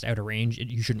you cast out of range,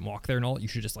 you shouldn't walk there and ult, you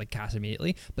should just, like, cast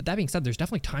immediately. But that being said, there's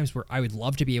definitely times where I would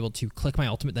love to be able to click my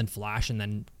ultimate, then flash, and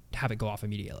then have it go off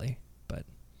immediately. But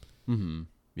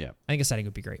Yeah. I think a setting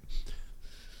would be great.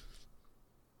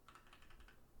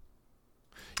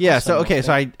 Yeah, so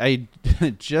I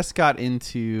just got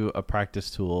into a practice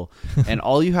tool, and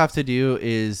all you have to do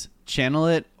is channel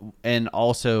it and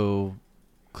also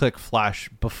click flash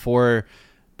before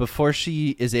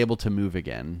she is able to move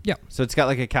again. Yeah. So it's got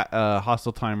like a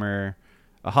hostile timer,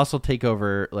 a hostile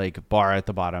takeover like bar at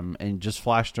the bottom, and just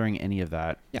flash during any of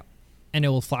that. Yeah. And it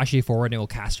will flash you forward and it will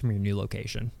cast from your new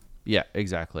location. Yeah,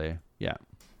 exactly. Yeah.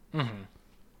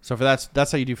 So for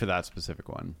that's how you do for that specific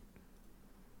one.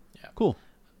 Yeah. Cool.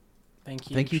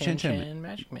 Thank you, Chen Chen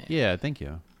Magic Man. Yeah, thank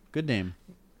you. Good name.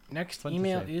 Next Fun to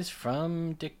email say. is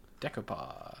from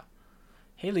Decopaw.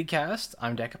 Hey Leadcast,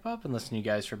 I'm Decopaw. I've been listening to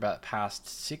you guys for about the past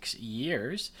 6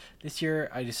 years. This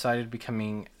year I decided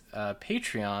becoming a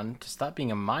Patreon to stop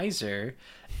being a miser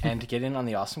and to get in on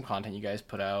the awesome content you guys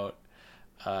put out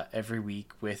every week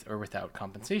with or without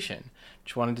compensation.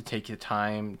 Just wanted to take the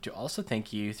time to also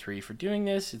thank you three for doing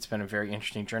this. It's been a very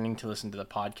interesting journey to listen to the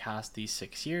podcast these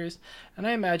 6 years, and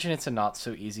I imagine it's a not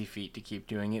so easy feat to keep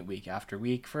doing it week after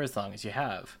week for as long as you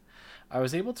have. I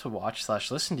was able to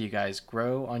watch/listen to you guys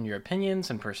grow on your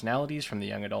opinions and personalities from the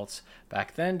young adults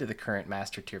back then to the current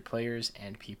master tier players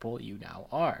and people you now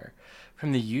are.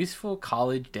 From the youthful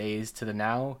college days to the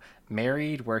now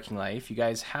married working life, you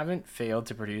guys haven't failed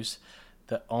to produce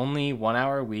the only 1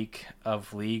 hour a week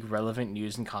of League relevant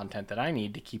news and content that I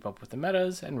need to keep up with the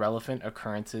metas and relevant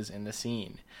occurrences in the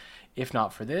scene. If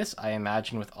not for this, I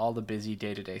imagine with all the busy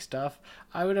day-to-day stuff,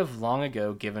 I would have long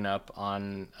ago given up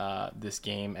on this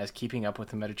game, as keeping up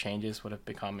with the meta changes would have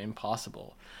become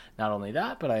impossible. Not only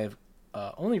that, but I have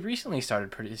only recently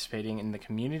started participating in the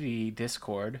community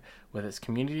Discord with its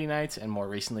community nights and more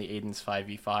recently Aiden's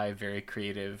 5v5 very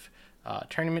creative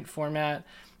tournament format,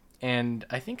 and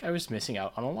I think I was missing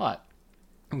out on a lot.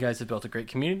 You guys have built a great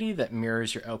community that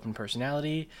mirrors your open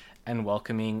personality and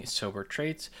welcoming, sober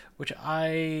traits, which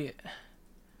I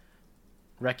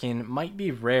reckon might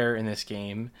be rare in this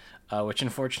game, which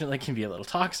unfortunately can be a little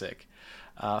toxic.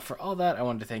 For all that, I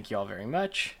wanted to thank you all very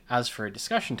much. As for a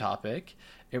discussion topic,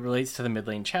 it relates to the mid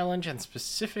lane challenge, and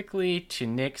specifically to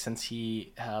Nick, since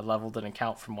he leveled an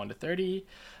account from 1 to 30.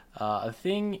 The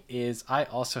thing is, I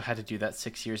also had to do that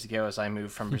 6 years ago as I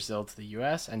moved from Brazil to the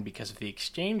US, and because of the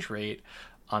exchange rate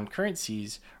on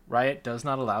currencies, Riot does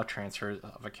not allow transfers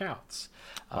of accounts.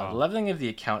 The leveling of the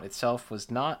account itself was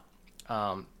not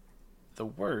the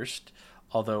worst,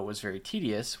 although it was very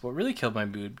tedious. What really killed my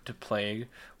mood to play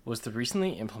was the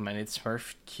recently implemented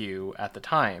Smurf queue at the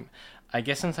time. I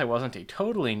guess since I wasn't a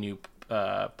totally new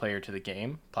player to the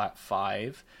game, Plat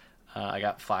 5, I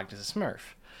got flagged as a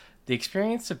Smurf. The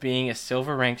experience of being a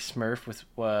silver ranked Smurf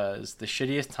was the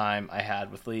shittiest time I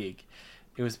had with League.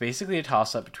 It was basically a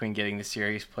toss-up between getting the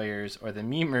serious players or the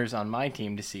memers on my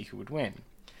team to see who would win.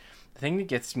 The thing that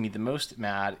gets me the most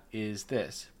mad is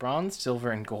this. Bronze,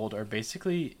 silver, and gold are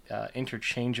basically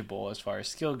interchangeable as far as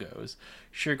skill goes.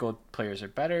 Sure, gold players are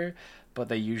better, but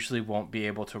they usually won't be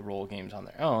able to roll games on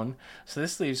their own. So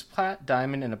this leaves plat,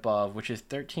 diamond, and above, which is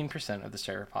 13% of the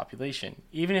server population.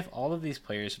 Even if all of these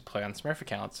players would play on Smurf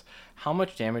accounts, how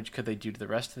much damage could they do to the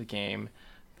rest of the game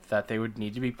that they would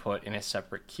need to be put in a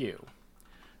separate queue?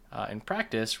 In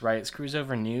practice, Riot screws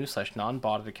over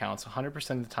new/non-botted accounts 100%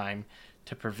 of the time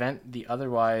to prevent the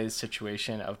otherwise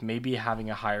situation of maybe having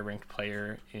a higher ranked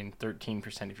player in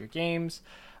 13% of your games.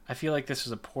 I feel like this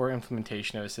was a poor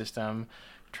implementation of a system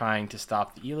trying to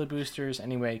stop the ELA boosters.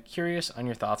 Anyway, curious on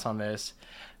your thoughts on this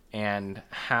and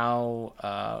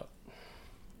how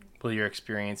will your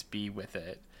experience be with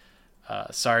it?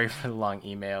 Sorry for the long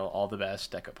email. All the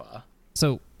best, Decapa.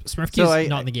 So Smurf is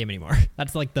not in the game anymore.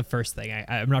 That's like the first thing.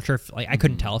 I'm not sure if I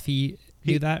couldn't tell if he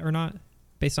knew that or not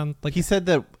based on like he said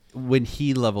that when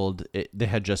he leveled it, they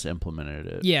had just implemented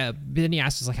it. Yeah, but then he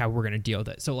asked us like how we're gonna deal with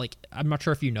it. So like I'm not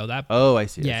sure if you know that. Oh, I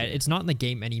see. Yeah, I see. it's not in the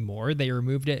game anymore. They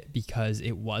removed it because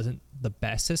it wasn't the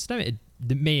best system.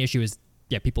 The main issue is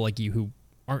people like you who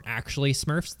aren't actually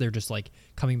Smurfs. They're just like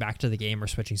coming back to the game or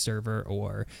switching server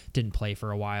or didn't play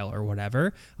for a while or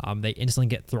whatever. They instantly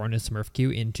get thrown in Smurf queue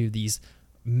into these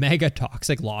mega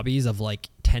toxic lobbies of like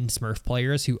 10 Smurf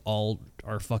players who all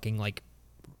are fucking like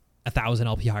 1,000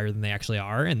 LP higher than they actually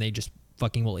are, and they just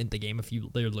fucking will int the game if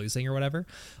they're losing or whatever.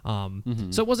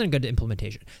 So it wasn't a good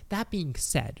implementation. That being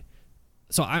said,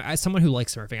 so I as someone who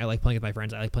likes surfing, I like playing with my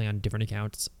friends, I like playing on different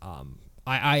accounts.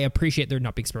 I appreciate there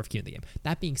not being Smurf queue in the game.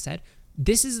 That being said,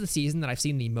 this is the season that I've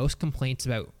seen the most complaints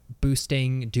about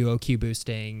boosting, duo queue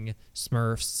boosting,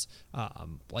 Smurfs,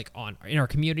 like in our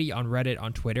community, on Reddit,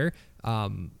 on Twitter.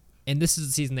 And this is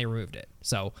the season they removed it.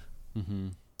 So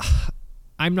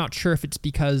I'm not sure if it's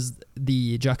because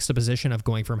the juxtaposition of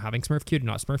going from having Smurf queue to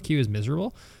not Smurf queue is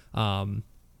miserable.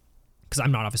 Because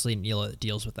I'm not obviously in ELA that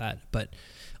deals with that. But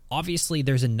obviously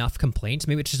there's enough complaints.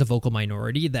 Maybe it's just a vocal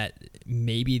minority that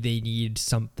maybe they need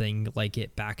something like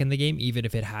it back in the game, even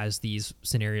if it has these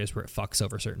scenarios where it fucks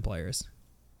over certain players.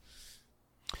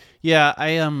 Yeah,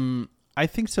 I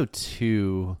think so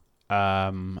too.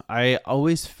 I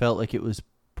always felt like it was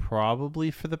probably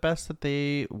for the best that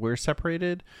they were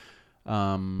separated.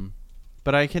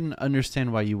 But I can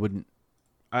understand why you wouldn't.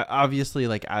 Obviously,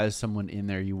 like as someone in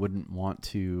there, you wouldn't want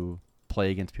to play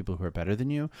against people who are better than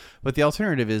you. But the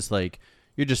alternative is like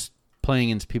you're just playing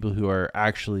against people who are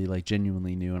actually like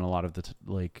genuinely new in a lot of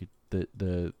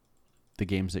the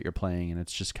games that you're playing, and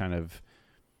it's just kind of,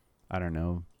 I don't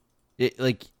know. It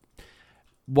like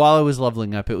while I was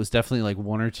leveling up, it was definitely like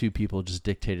one or two people just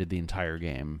dictated the entire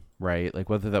game, right? Like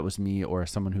whether that was me or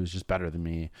someone who's just better than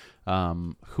me,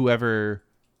 whoever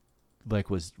like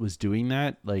was doing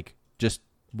that, like just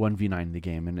 1v9 the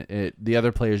game, and the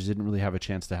other players didn't really have a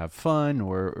chance to have fun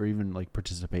or even like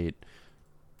participate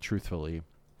truthfully.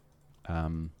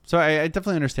 So I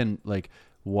definitely understand like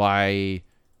why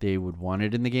they would want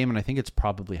it in the game, and I think it's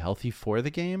probably healthy for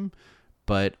the game,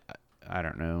 but I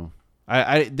don't know.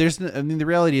 The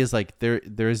reality is like there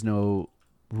is no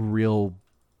real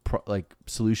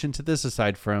solution to this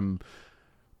aside from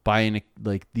buying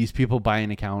like these people buy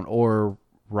an account or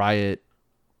Riot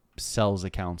sells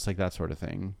accounts, like that sort of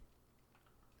thing.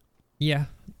 Yeah,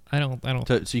 I don't.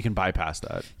 So you can bypass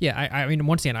that. Yeah, I mean,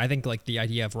 once again, I think like the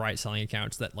idea of Riot selling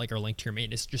accounts that like are linked to your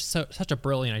main is just such a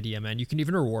brilliant idea, man. You can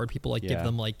even reward people, like give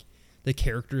them like the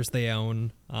characters they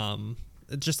own.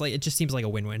 It just seems like a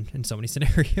win-win in so many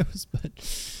scenarios. But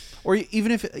or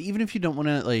even if you don't want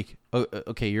to like,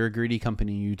 okay, you're a greedy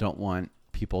company, you don't want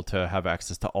people to have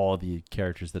access to all the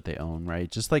characters that they own, right?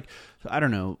 Just like, I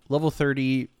don't know, level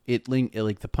 30, it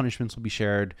like the punishments will be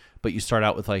shared, but you start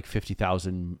out with like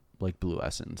 50,000 like blue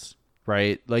essence,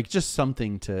 right? Like just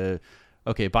something to,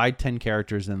 okay, buy 10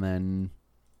 characters and then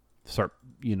start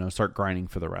grinding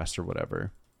for the rest or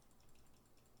whatever.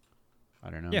 I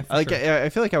don't know. Yeah, like sure. I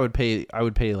feel like I would pay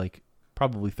like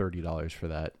probably $30 for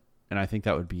that, and I think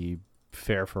that would be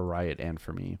fair for Riot and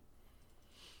for me.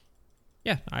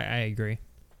 Yeah, I agree.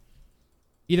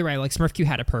 Either way, like Smurf Q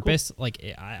had a purpose. Cool.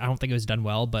 Like I don't think it was done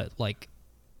well, but like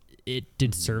it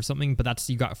did serve something. But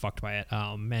you got fucked by it.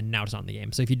 And now it's not in the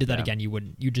game. So if you did that again,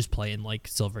 you just play in like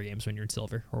silver games when you're in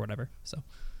silver or whatever. So.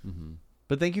 Mm-hmm.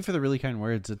 But thank you for the really kind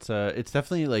words. It's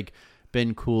definitely like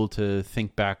been cool to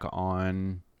think back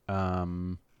on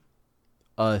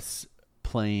us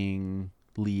playing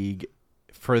League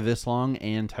for this long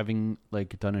and having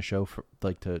like done a show for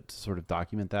like to sort of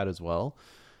document that as well.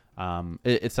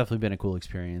 It's definitely been a cool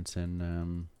experience,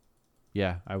 and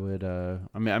yeah, I would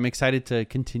I'm excited to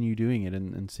continue doing it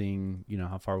and seeing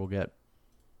how far we'll get.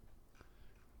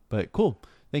 But cool.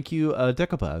 Thank you,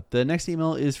 Decopa. The next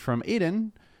email is from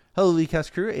Aiden. Hello,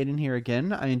 LeagueCast crew. Aiden here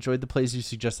again. I enjoyed the plays you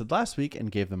suggested last week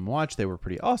and gave them a watch. They were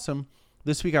pretty awesome.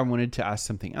 This week I wanted to ask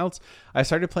something else. I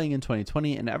started playing in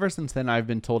 2020, and ever since then I've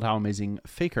been told how amazing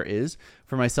Faker is.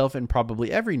 For myself and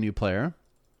probably every new player,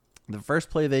 the first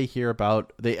play they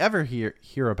ever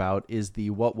hear about is the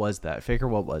 "What was that?" Faker,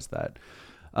 what was that?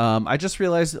 I just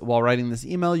realized while writing this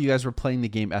email, you guys were playing the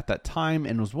game at that time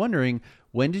and was wondering,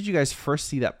 when did you guys first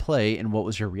see that play and what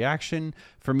was your reaction?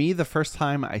 For me, the first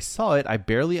time I saw it, I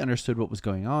barely understood what was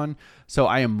going on. So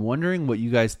I am wondering what you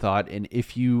guys thought and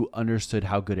if you understood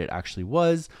how good it actually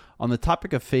was. On the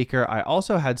topic of Faker, I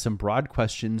also had some broad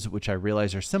questions, which I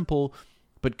realize are simple,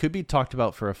 but could be talked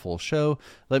about for a full show.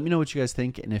 Let me know what you guys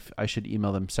think and if I should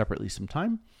email them separately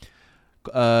sometime.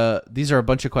 These are a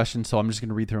bunch of questions, so I'm just going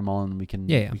to read through them all and we can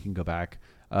go back.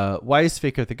 Why is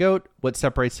Faker the GOAT? What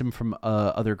separates him from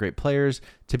other great players?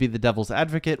 To be the devil's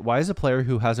advocate, why is a player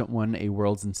who hasn't won a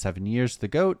Worlds in 7 years the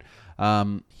GOAT?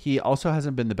 He also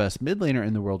hasn't been the best mid laner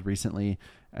in the world recently,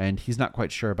 and he's not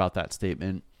quite sure about that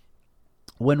statement.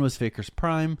 When was Faker's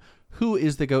prime? Who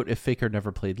is the GOAT if Faker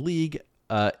never played League?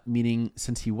 Meaning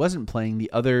since he wasn't playing,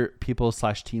 the other people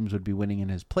 / teams would be winning in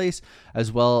his place as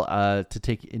well, to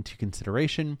take into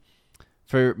consideration.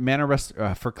 For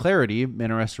clarity,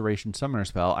 Mana Restoration Summoner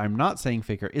Spell, I'm not saying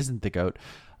Faker isn't the GOAT.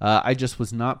 I just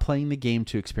was not playing the game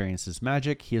to experience his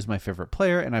magic. He is my favorite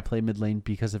player, and I play mid lane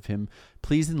because of him.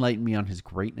 Please enlighten me on his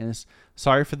greatness.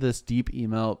 Sorry for this deep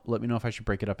email. Let me know if I should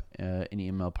break it up in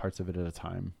email parts of it at a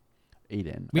time.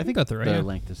 Aiden. I think the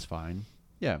length is fine.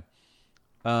 Yeah.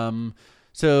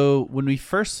 So when we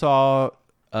first saw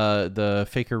the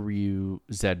Faker Ryu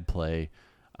Zed play,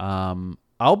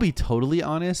 I'll be totally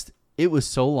honest, it was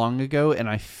so long ago, and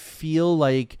I feel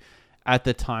like at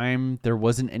the time there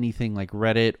wasn't anything like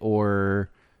Reddit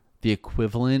or the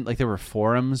equivalent. Like there were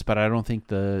forums, but I don't think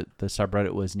the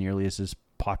subreddit was nearly as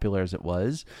popular as it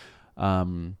was.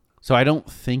 So I don't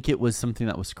think it was something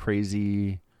that was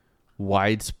crazy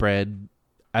widespread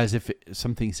as if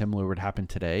something similar would happen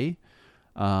today.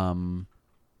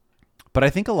 But I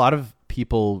think a lot of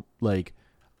people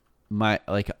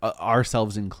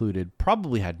ourselves included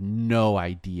probably had no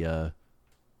idea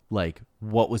like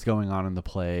what was going on in the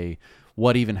play,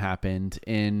 what even happened.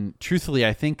 And truthfully,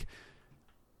 I think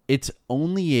it's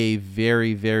only a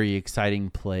very, very exciting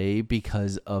play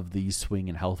because of the swing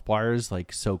and health bars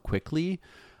like so quickly.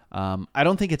 I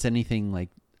don't think it's anything like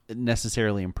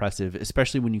necessarily impressive,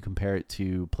 especially when you compare it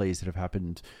to plays that have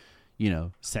happened,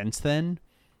 since then.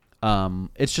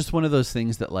 It's just one of those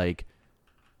things that like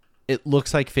it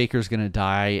looks like Faker's gonna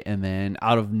die, and then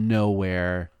out of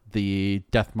nowhere the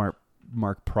death mark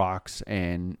procs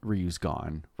and Ryu's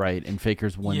gone, right? And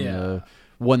Faker's won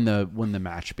the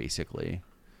match basically.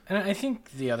 And I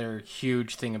think the other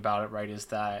huge thing about it, right, is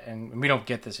that, and we don't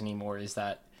get this anymore, is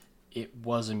that it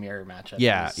was a mirror matchup.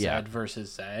 Zed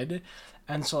versus Zed.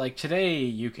 And so like today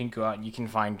you can go out and you can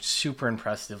find super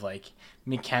impressive, like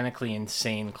mechanically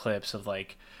insane clips of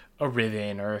like a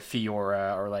Riven or a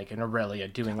Fiora or like an Aurelia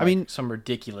doing some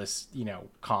ridiculous,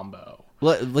 combo.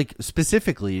 Like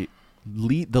specifically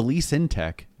the Lee Sin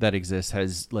tech that exists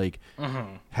has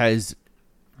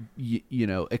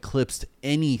eclipsed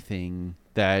anything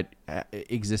that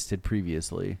existed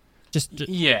previously. Just to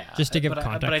give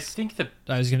context. But I think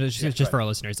I was gonna just for our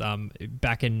listeners,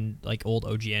 back in like old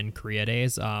OGN Korea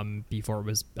days, before it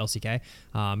was LCK,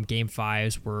 game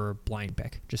 5s were blind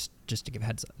pick. Just to give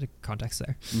context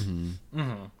there. Mm-hmm.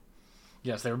 Mm-hmm.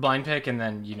 Yes, they were blind pick, and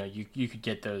then you could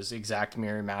get those exact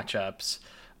mirror matchups,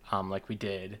 like we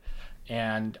did,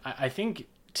 and I think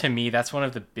to me that's one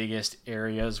of the biggest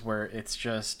areas where it's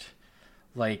just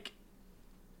like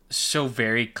so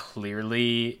very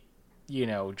clearly.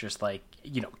 Just like,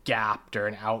 gapped or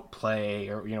an outplay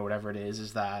or, whatever it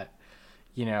is that,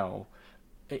 you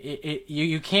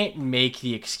can't make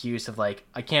the excuse of like,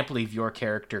 I can't believe your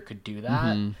character could do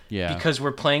that. Mm-hmm. Yeah. Because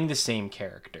we're playing the same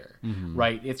character, mm-hmm.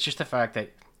 right? It's just the fact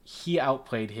that he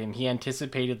outplayed him. He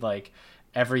anticipated like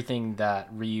everything that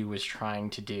Ryu was trying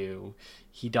to do.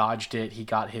 He dodged it. He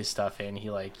got his stuff in. He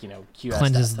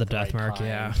cleanses the death mark.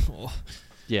 Yeah.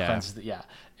 Yeah.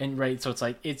 And right, so it's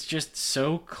like, it's just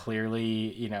so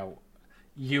clearly,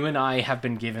 you and I have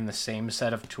been given the same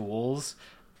set of tools,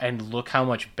 and look how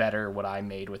much better what I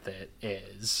made with it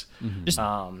is.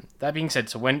 Mm-hmm. That being said,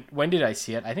 so when did I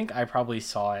see it? I think I probably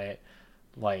saw it,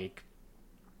 like,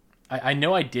 I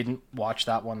know I didn't watch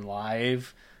that one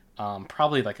live,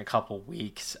 probably like a couple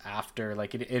weeks after,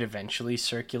 like, it eventually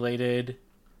circulated.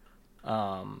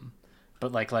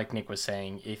 But like Nick was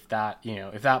saying, if that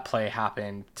play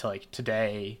happened to like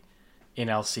today, in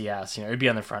LCS, it'd be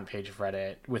on the front page of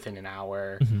Reddit within an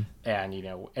hour, and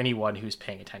anyone who's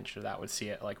paying attention to that would see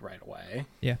it like right away.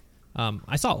 Yeah.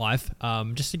 I saw it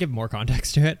live. Just to give more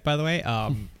context to it, by the way.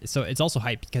 So it's also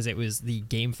hyped because it was the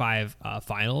Game 5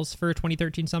 finals for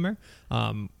 2013 summer.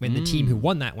 When the team who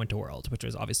won that went to World, which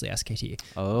was obviously SKT.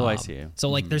 Oh, I see. So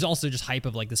like, there's also just hype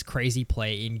of like this crazy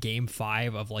play in Game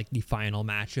 5 of like the final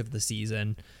match of the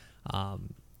season.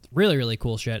 Really, really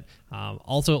cool shit.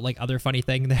 Also, like, other funny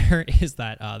thing there is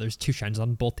that there's 2 Shens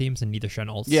on both teams and neither Shen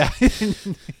ults. Yeah.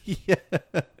 Yeah.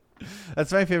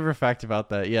 That's my favorite fact about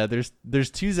that. Yeah, there's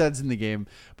 2 Zeds in the game,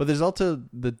 but there's also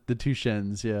the 2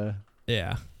 Shens. Yeah.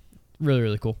 Yeah. Really,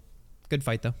 really cool. Good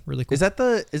fight though. Really cool. Is that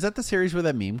the series where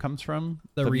that meme comes from?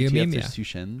 The Ryu meme? There's Yeah. 2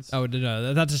 Shens. Oh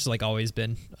no, that's just like always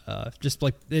been just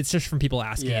like, it's just from people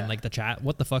asking in like the chat,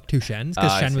 what the fuck 2 Shens?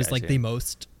 Because I Shen see, was I like see. the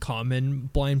most common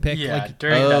blind pick. Yeah, Like,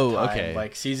 during that time, okay.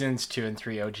 like seasons 2 and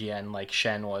 3 OGN, like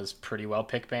Shen was pretty well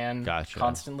pick banned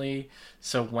constantly.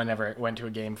 So whenever it went to a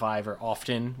Game 5, or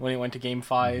often when it went to Game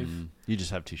 5, You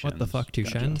just have 2 Shens. what the fuck 2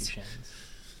 gotta get Shens? 2 Shens.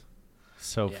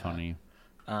 So Yeah. funny.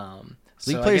 So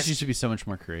League I players guess, used to be so much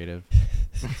more creative.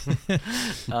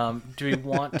 do we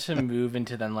want to move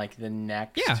into then like the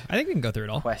next Yeah, I think we can go through it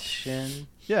all. question?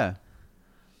 Yeah.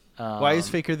 Why is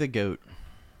Faker the GOAT?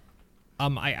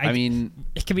 I mean,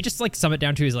 can we just like sum it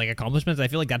down to his like accomplishments? I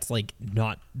feel like that's like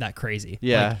not that crazy.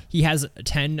 Yeah. Like, he has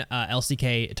 10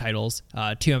 LCK titles,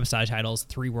 2 MSI titles,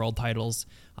 3 world titles.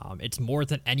 It's more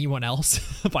than anyone else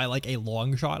by like a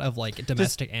long shot of like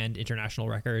domestic and international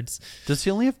records. does he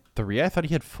only have 3? I thought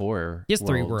he had 4. He has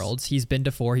 3 worlds. He's been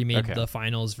to 4. He made Okay. the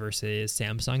finals versus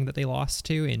Samsung that they lost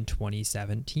to in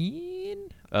 2017.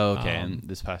 Oh, okay. And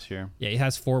this past year. Yeah, he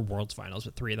has 4 Worlds finals,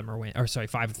 but 3 of them are wins. Or sorry,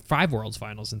 5 Worlds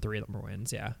finals and 3 of them are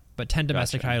wins. Yeah, but 10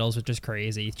 domestic Gotcha. titles, which is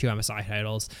crazy. 2 MSI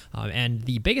titles, and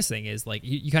the biggest thing is like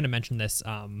you kind of mentioned this,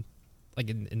 like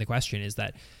in the question, is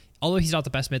that although he's not the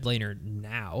best mid laner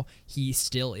now, he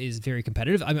still is very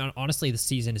competitive. I mean, honestly, the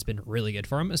season has been really good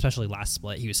for him, especially last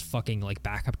split. He was fucking like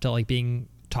back up to like being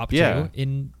top 2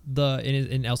 in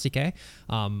LCK.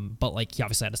 But like he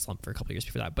obviously had a slump for a couple years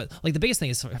before that. But like the biggest thing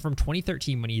is from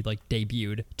 2013 when he like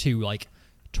debuted to like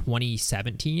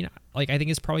 2017, like I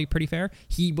think is probably pretty fair.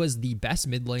 He was the best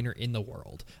mid laner in the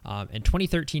world. And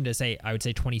 2013 to say, I would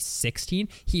say 2016,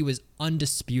 he was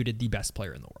undisputed the best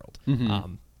player in the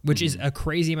world. Which is a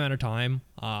crazy amount of time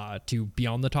to be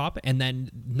on the top, and then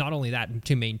not only that,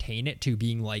 to maintain it to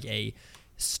being like a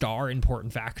star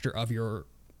important factor of your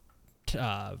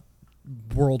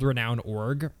world-renowned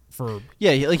org for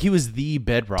Yeah, he was the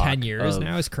bedrock. 10 years of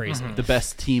now is crazy. the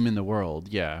best team in the world.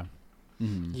 Yeah.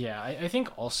 Yeah, I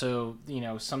think also,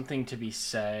 something to be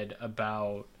said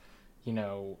about,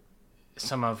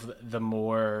 some of the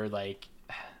more like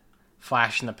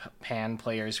flash in the pan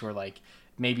players who are like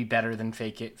maybe better than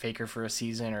Faker for a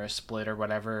season or a split or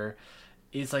whatever,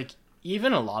 is like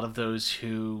even a lot of those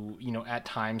who, at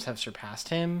times have surpassed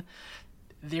him,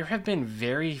 there have been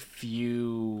very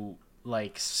few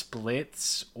like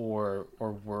splits or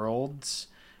worlds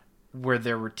where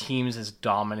there were teams as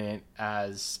dominant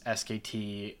as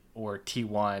SKT or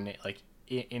T1 like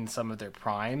in some of their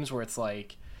primes, where it's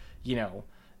like,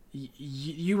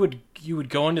 you would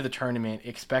go into the tournament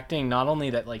expecting not only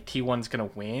that like T1's going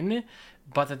to win,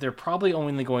 but that they're probably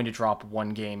only going to drop 1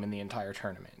 game in the entire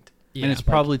tournament. Yeah, And it's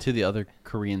probably to the other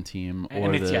Korean team or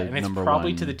And it's, the and it's number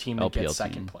probably 1 to the team that LPL gets team.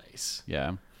 second place.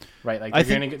 Yeah. Right? Like I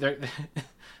they're going think- to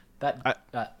get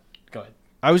go ahead.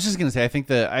 I was just gonna say, I think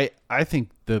I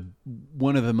think the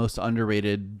one of the most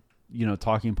underrated,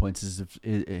 talking points is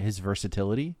his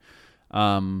versatility.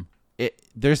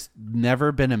 There's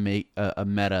never been a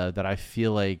meta that I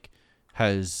feel like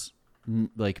has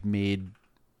like made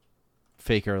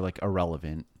Faker like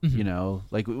irrelevant.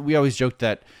 Like we always joked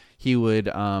that he would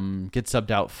get subbed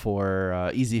out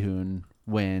for EasyHoon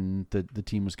when the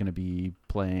team was going to be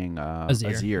playing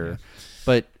Azir.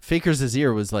 But Faker's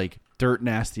Azir was like dirt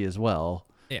nasty as well.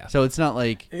 Yeah. So it's not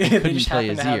like he They couldn't just play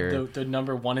happen to Azir. have the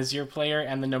number 1 Azir player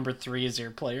and the number 3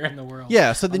 Azir player in the world.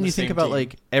 Yeah, so then on the you think same about team.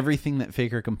 like everything that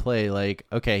Faker can play. Like,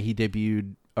 okay, he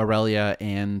debuted Aurelia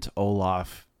and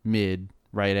Olaf mid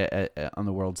right at on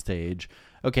the world stage.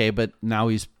 Okay, but now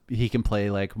he can play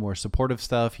like more supportive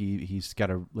stuff. He's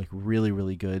got a like really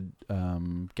really good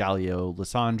Galio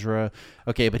Lissandra.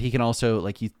 Okay, but he can also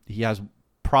like he has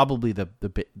probably the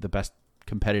best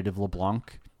competitive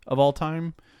LeBlanc of all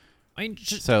time. I mean,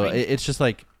 just, So I mean, it's just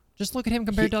like just look at him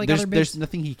compared to like there's, other there's bigs.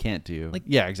 nothing he can't do. Like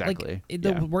yeah, exactly. Like,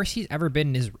 the worst he's ever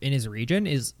been in his region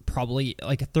is probably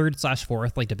like a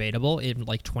 3rd/4th, like debatable in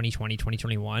like 2020,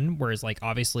 2021. Whereas like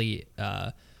obviously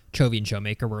Chovy and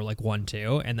Showmaker were like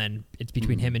 1-2, and then it's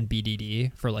between him and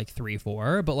BDD for like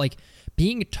 3-4. But like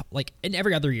being like in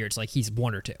every other year, it's like he's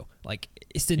 1 or 2. Like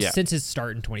since his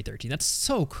start in 2013, that's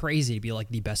so crazy to be like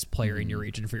the best player in your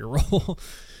region for your role.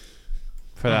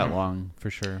 For that long, for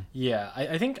sure. Yeah,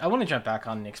 I think I want to jump back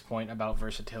on Nick's point about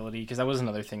versatility, because that was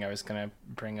another thing I was going to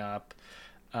bring up.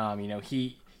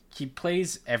 He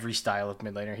plays every style of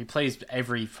mid laner. He plays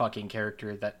every fucking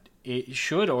character that it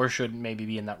should or shouldn't maybe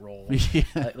be in that role.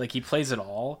 Yeah. Like he plays it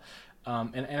all.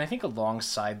 And I think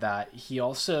alongside that, he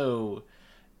also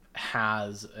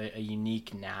has a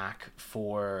unique knack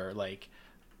for like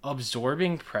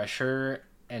absorbing pressure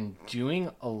and doing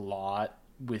a lot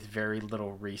with very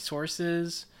little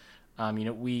resources.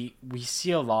 We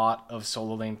see a lot of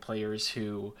solo lane players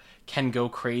who can go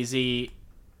crazy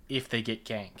if they get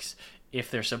ganks,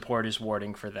 if their support is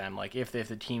warding for them, like if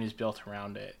the team is built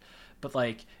around it. But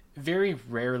like very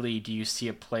rarely do you see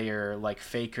a player like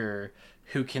Faker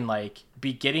who can like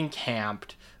be getting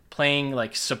camped, playing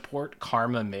like support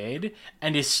Karma mid,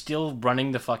 and is still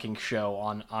running the fucking show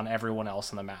on everyone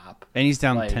else on the map. And he's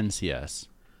down Like, 10 CS.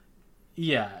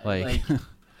 Yeah, Like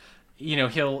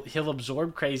he'll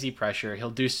absorb crazy pressure. He'll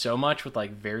do so much with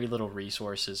like very little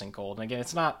resources and gold. And again,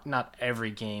 it's not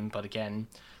every game, but again,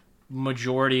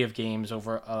 majority of games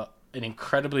over an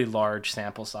incredibly large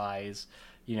sample size.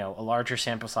 A larger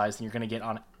sample size than you're going to get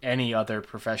on any other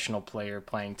professional player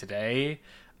playing today.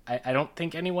 I don't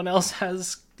think anyone else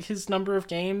has his number of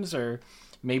games, or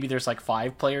maybe there's like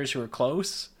 5 players who are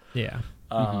close. Yeah.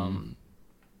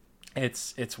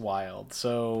 It's wild.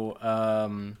 So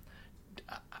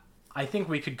I think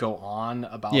we could go on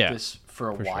about this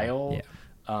for a while.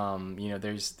 Sure. Yeah.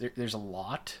 There's a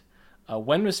lot.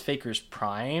 When was Faker's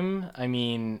prime? I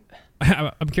mean,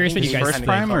 I'm curious what you His guys First think.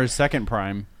 prime or his second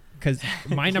prime? Because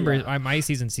my number, my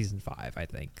season 5. I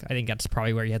think that's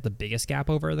probably where he had the biggest gap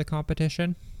over the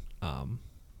competition.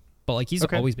 But like he's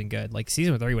always been good. Like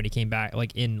season 3 when he came back,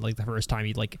 like in like the first time,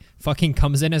 he like fucking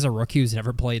comes in as a rookie who's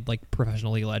never played like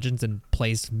professional League of Legends and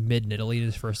plays mid in Italy in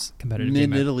his first competitive game.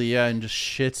 Mid Italy, yeah, and just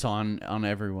shits on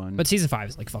everyone. But season 5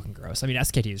 is like fucking gross. I mean,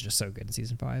 SKT is just so good in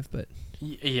season 5, but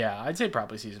yeah, I'd say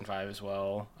probably season 5 as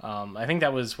well. I think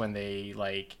that was when they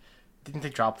like. Didn't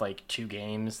they drop like 2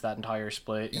 games that entire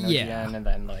split in OGN, and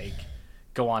then like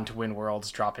go on to win Worlds,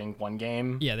 dropping 1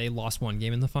 game? yeah, they lost 1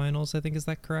 game in the finals. I think, is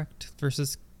that correct?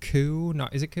 Versus Ku? No,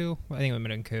 is it Ku? I think it might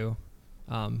have been Ku.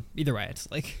 Either way, it's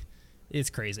like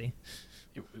it's crazy.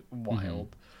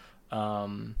 Wild.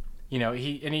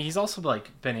 He's also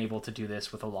like been able to do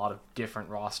this with a lot of different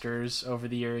rosters over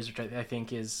the years, which I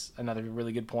think is another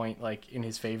really good point. Like in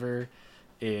his favor,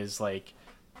 is like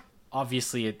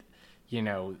obviously it.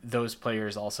 Those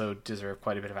players also deserve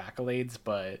quite a bit of accolades,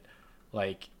 but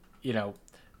like,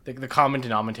 the common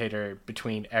denominator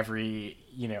between every,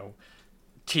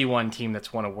 T1 team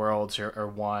that's won a Worlds or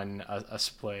won a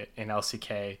split in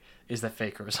LCK is that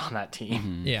Faker was on that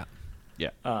team. Yeah.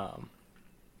 yeah.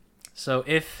 So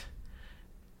if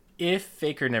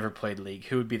Faker never played League,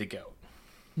 who would be the GOAT?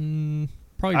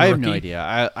 Probably I have no Rookie.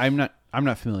 idea. I'm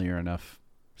not familiar enough.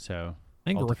 So I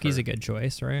think I'll Rookie's defer. a good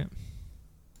choice, right?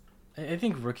 I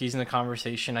think Rookie's in the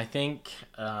conversation. I think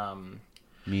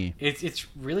Me. it's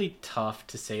really tough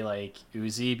to say like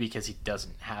Uzi because he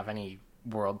doesn't have any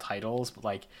world titles, but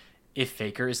like if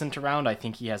Faker isn't around, I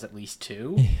think he has at least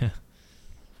 2. Yeah.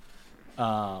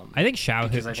 I I think Xiaohu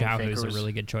Because I think is Faker a was-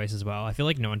 really good choice as well. I feel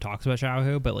like no one talks about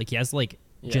Xiaohu, but like he has like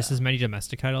just Yeah. as many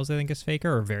domestic titles, I think, as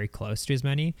Faker, or very close to as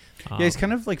many. Yeah, he's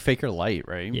kind of like Faker light,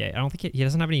 right? Yeah, I don't think he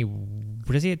doesn't have any.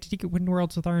 What does he? Did he win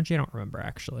Worlds with RNG? I don't remember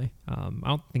actually. I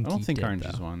don't think. I don't he think did,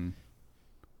 RNG's though. one.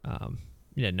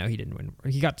 Yeah, no, he didn't win.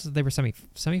 He got they were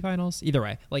semifinals. Either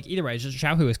way, just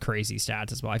Xiaohu is crazy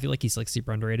stats as well. I feel like he's like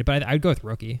super underrated, but I'd go with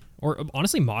Rookie. Or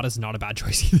honestly, Mata's not a bad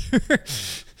choice either.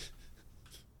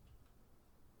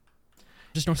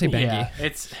 Just don't say Bengi. Yeah,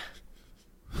 it's.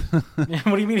 What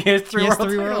do you mean? He has 3 He has world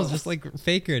 3 titles? worlds, just like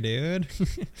Faker, dude.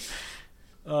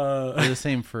 They're the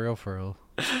same for real.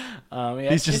 Yeah,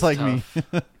 He's just it's like tough.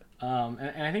 me.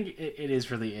 And I think it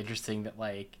is really interesting that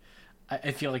like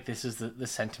I feel like this is the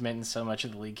sentiment in so much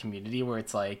of the League community where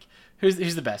it's like who's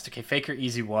the best? Okay, Faker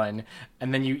easy 1,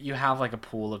 and then you have like a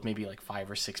pool of maybe like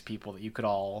 5 or 6 people that you could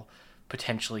all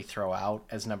potentially throw out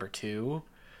as number 2.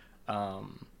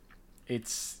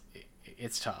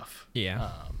 It's tough.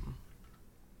 Yeah.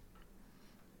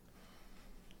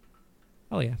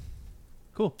 Oh yeah.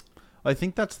 Cool. I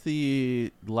think that's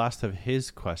the last of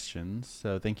his questions.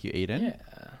 So thank you, Aiden.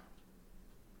 Yeah.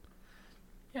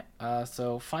 Yeah.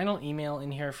 So final email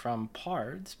in here from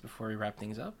Pards before we wrap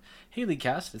things up. Hey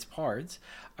Leadcast, it's Pards.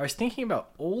 I was thinking about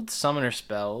old summoner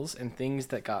spells and things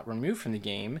that got removed from the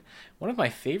game. One of my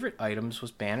favorite items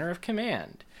was Banner of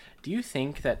Command. Do you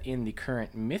think that in the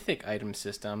current Mythic item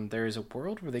system there is a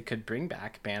world where they could bring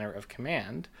back Banner of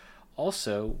Command?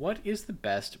 Also, what is the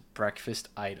best breakfast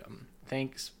item?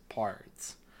 Thanks,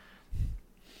 Pards.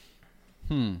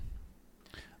 I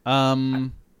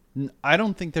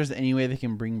don't think there's any way they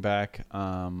can bring back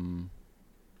Banner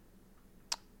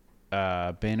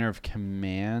of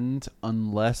Command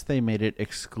unless they made it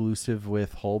exclusive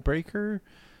with Hullbreaker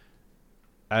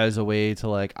as a way to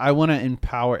like, I want to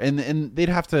empower, and they'd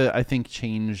have to, I think,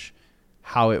 change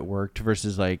how it worked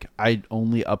versus like I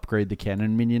only upgrade the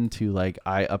cannon minion to like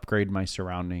I upgrade my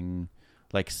surrounding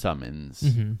like summons.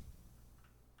 Mm-hmm.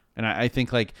 And I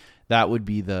think like that would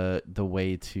be the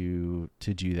way to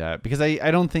do that, because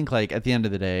I don't think like at the end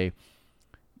of the day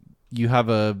you have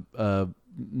a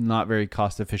not very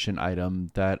cost efficient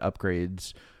item that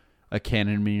upgrades a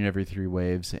cannon minion every 3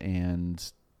 waves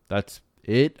and that's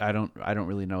it. I don't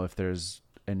really know if there's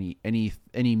any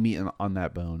meat on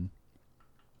that bone,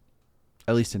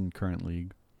 at least in current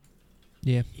league.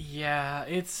 Yeah,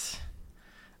 it's...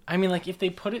 I mean, like, if they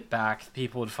put it back,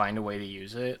 people would find a way to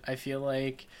use it, I feel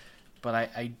like. But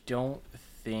I don't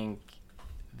think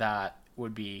that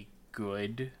would be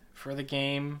good for the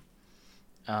game.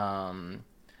 I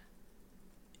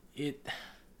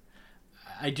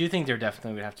do think there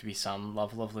definitely would have to be some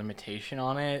level of limitation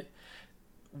on it.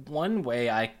 One way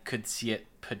I could see it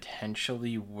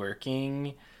potentially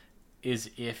working is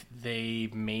if they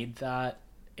made that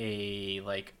a,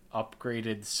 like,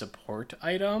 upgraded support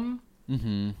item.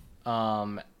 Mm-hmm.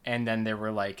 And then there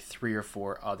were like 3 or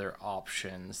 4 other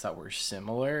options that were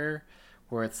similar,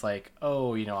 where it's like,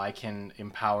 oh, you know, I can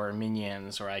empower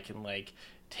minions, or I can like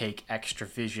take extra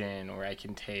vision, or I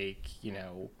can take, you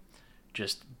know,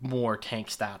 just more tank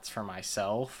stats for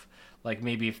myself. Like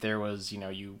maybe if there was, you know,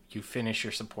 you finish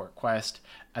your support quest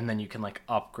and then you can like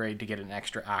upgrade to get an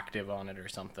extra active on it or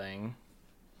something.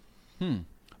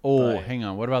 Oh, But- hang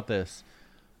on. What about this?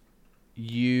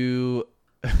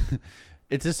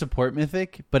 It's a support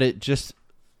mythic, but it just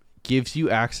gives you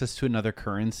access to another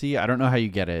currency. I don't know how you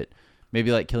get it.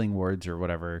 Maybe like killing wards or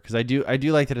whatever. Because I do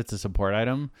like that it's a support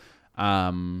item.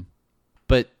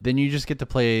 But then you just get to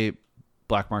play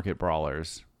black market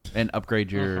brawlers and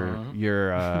upgrade your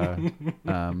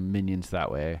minions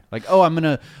that way. Like, oh, I'm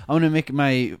gonna make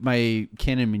my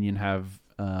cannon minion have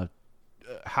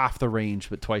half the range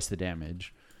but twice the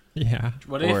damage. Yeah.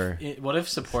 What if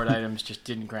support items just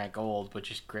didn't grant gold, but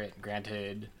just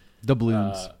granted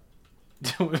Doubloons.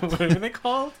 what are they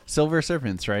called? Silver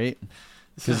serpents, right?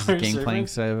 Because Silver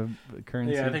Gangplank's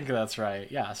currency. Yeah, I think that's right.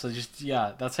 Yeah, so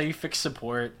that's how you fix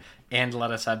support and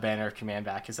let us have Banner of Command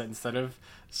back, is that instead of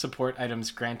support items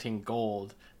granting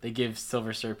gold, they give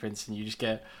Silver Serpents and you just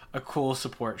get a cool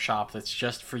support shop that's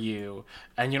just for you,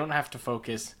 and you don't have to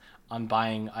focus on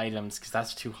buying items because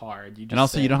that's too hard. You just And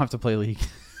also, you don't have to play League.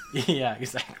 Yeah,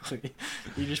 exactly.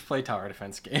 You just play tower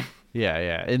defense game.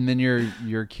 Yeah. And then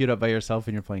you're queued up by yourself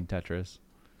and you're playing Tetris.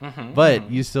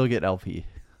 But you still get LP.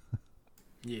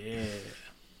 Yeah.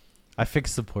 I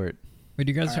fixed support. Would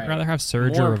you guys All right. rather have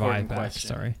Surge More or Revive important back? question.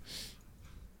 Sorry.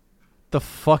 The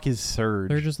fuck is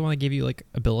Surge? Surge is the one that gave you like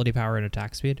ability power and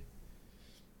attack speed.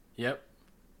 Yep.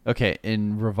 Okay,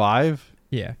 in Revive,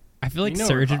 Yeah. I feel like You know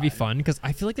Surge would be Revive. fun because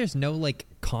I feel like there's no like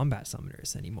combat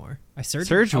summoners anymore.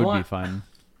 Surge I would be want- fun.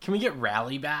 Can we get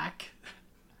Rally back?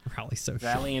 Rally's so shit.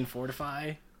 Rally and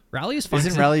Fortify? Rally is fun.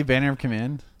 Isn't 'cause Rally Banner of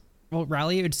Command? Well,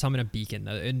 Rally would summon a beacon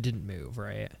though. It didn't move,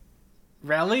 right?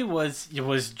 Rally was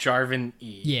Jarvan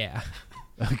E. Yeah.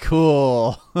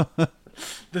 Cool.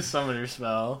 The summoner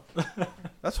spell.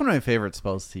 That's one of my favorite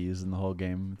spells to use in the whole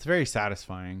game. It's very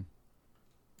satisfying.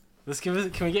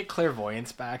 Can we get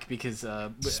Clairvoyance back, because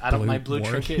Just my blue blue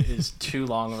ward. trinket is too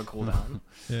long of a cooldown.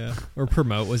 Yeah. Or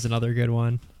Promote was another good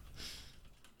one.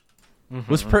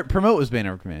 Was Promote was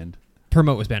Banner of Command?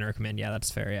 Promote was Banner of Command. Yeah,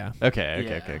 that's fair. Yeah. Okay.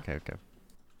 Yeah.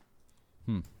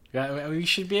 Yeah, we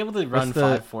should be able to run What's the-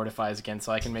 5 fortifies again,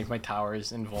 so I can make my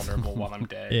towers invulnerable while I'm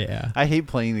dead. Yeah. I hate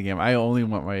playing the game. I only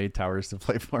want my towers to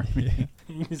play for me.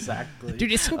 Exactly.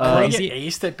 Dude, it's so I crazy. get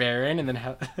aced at Baron and then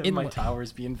have In my like-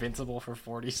 towers be invincible for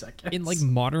 40 seconds. In like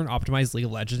modern optimized League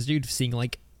of Legends, dude, seeing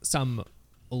like some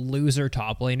loser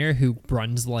top laner who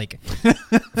runs like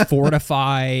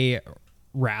Fortify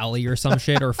rally or some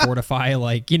shit or fortify,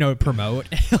 like, promote.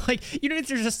 Like, there's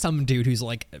just some dude who's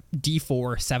like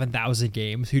D4 7,000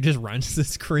 games who just runs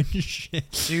this cringe shit.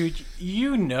 Dude,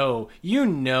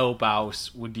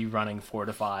 Baus would be running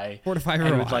Fortify and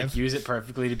Revive. would like use it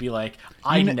perfectly to be like,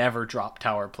 I never drop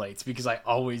tower plates because I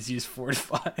always use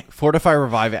Fortify. Fortify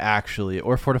Revive actually,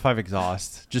 or Fortify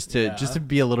Exhaust, just to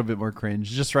be a little bit more cringe.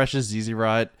 Just rushes ZZ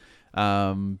Rot,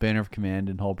 Banner of Command,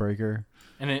 and Hullbreaker.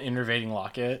 And an Innervating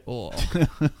Locket. Oh.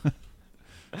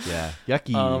 Yeah,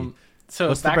 yucky. So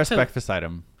what's the back best to breakfast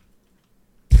item?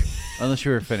 Unless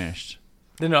you were finished.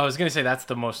 No, I was gonna say that's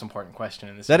the most important question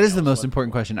in this. That is video. the most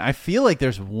important question. I feel like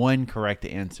there's one correct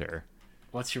answer.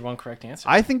 What's your one correct answer?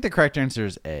 I think the correct answer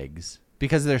is eggs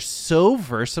because they're so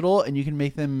versatile and you can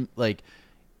make them like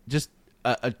just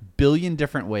a billion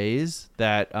different ways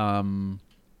that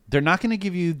they're not going to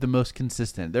give you the most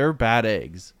consistent. They're bad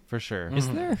eggs for sure. Is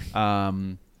there?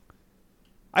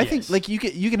 I think like you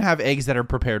can have eggs that are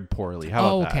prepared poorly.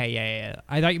 How about that? Okay, yeah.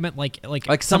 I thought you meant like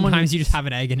someone- sometimes you just have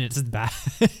an egg and it's bad.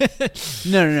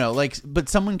 No. Like, but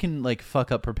someone can like fuck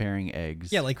up preparing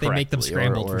eggs. Yeah, like they make them correctly,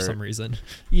 scrambled or- for some reason.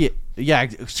 Yeah.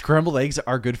 Scrambled eggs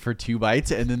are good for 2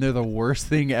 bites, and then they're the worst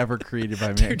thing ever created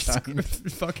by Dude, mankind.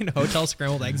 fucking hotel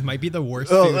scrambled eggs might be the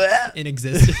worst Oh, food bleh. in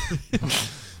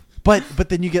existence. But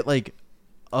then you get like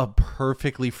a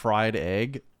perfectly fried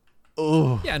egg.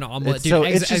 Oh Yeah, no, omelet, it's dude. so,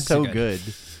 Eggs, it's just eggs so are good.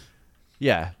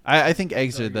 Yeah, I think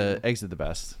eggs are the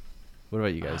best. What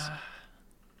about you guys?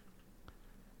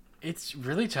 It's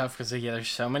really tough because there's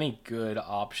so many good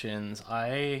options.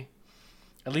 At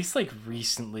least like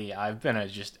recently, I've been a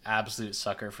just absolute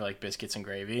sucker for like biscuits and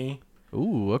gravy.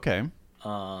 Ooh, okay.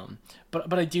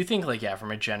 But I do think like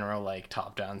from a general like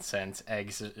top down sense,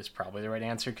 eggs is probably the right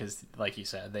answer because like you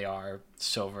said, they are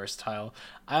so versatile.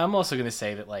 I'm also gonna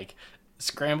say that like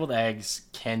scrambled eggs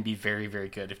can be very, very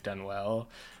good if done well.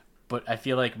 But I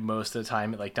feel like most of the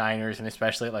time at like diners and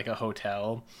especially at like a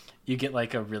hotel, you get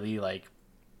like a really like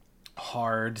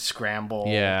hard scramble.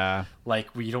 Yeah. Like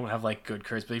where you don't have like good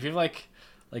curds. But if you have like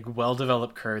well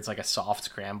developed curds, like a soft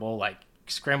scramble, like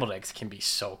scrambled eggs can be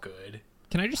so good.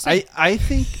 Can I just say? I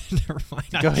think. Never mind.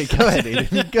 Go ahead,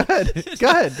 Aiden. Go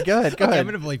ahead. Okay, I'm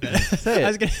gonna bleep it. Say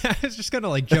it. I was just gonna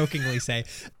like jokingly say,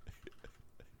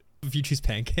 if you choose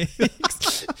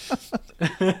pancakes.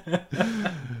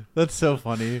 That's so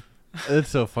funny. That's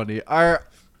so funny.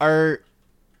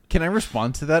 Can I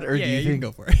respond to that, or Yeah, do you you think can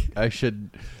go for it. I should?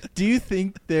 Do you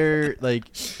think they're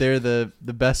the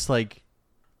best like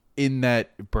in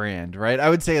that brand? Right. I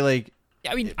would say like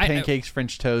I mean, pancakes,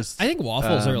 French toast. I think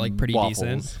waffles are like pretty waffles.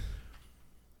 decent.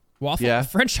 Waffle, Yeah.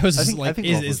 French toast I is think- I like think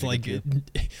is waffles are like good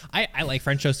I like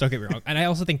French toast. Don't get me wrong, and I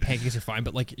also think pancakes are fine.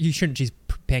 But like, you shouldn't choose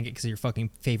pancakes as your fucking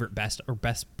favorite best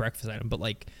breakfast item. But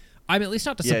like, I'm at least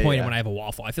not disappointed yeah. when I have a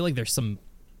waffle. I feel like there's some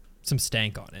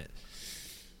stank on it.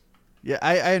 Yeah,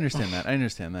 I understand that. I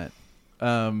understand that.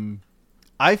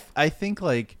 I think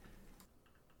like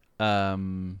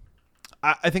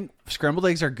I think scrambled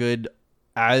eggs are good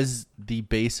as the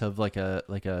base of like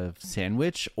a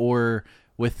sandwich or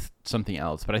with something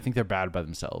else, but I think they're bad by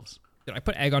themselves. Dude, I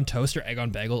put egg on toast or egg on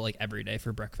bagel like every day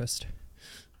for breakfast.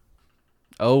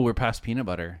 Oh, we're past peanut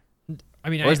butter. I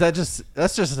mean, Or is that's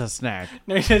just a snack?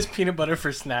 No, he has peanut butter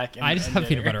for snack. I just have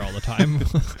peanut butter all the time.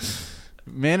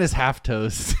 Man is half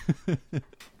toast.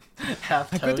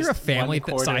 Half I go through a toast, family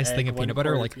 1/4 size thing egg, of peanut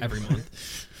butter 1/4 like every peanut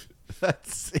month.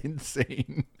 That's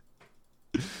insane.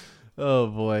 Oh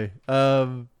boy.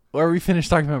 Are we finished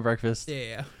talking about breakfast?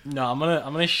 Yeah. No, I'm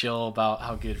gonna shill about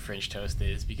how good French toast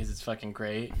is because it's fucking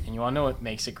great. And you wanna know what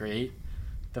makes it great?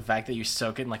 The fact that you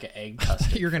soak it in like an egg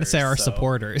custard. You're gonna say first, our so-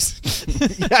 support's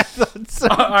Yeah, I thought so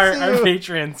our too.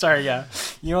 patrons. Sorry, yeah.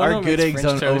 You wanna know Our what good makes eggs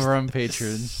French on toast over on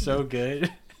Patreon. so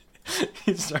good.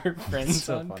 It's our friends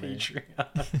so on funny. Patreon.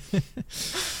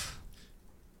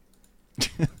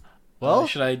 Well,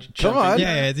 should I come jump on. in?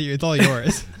 Yeah, it's all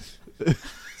yours.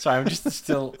 Sorry, I'm just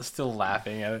still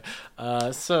laughing at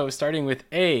it. So starting with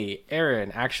A,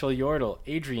 Aaron, Actual Yordle,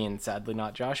 Adrian, sadly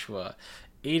not Joshua,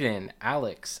 Aiden,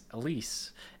 Alex,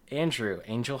 Elise, Andrew,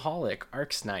 Angelholic,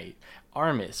 Arksnight,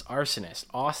 Armis, Arsonist,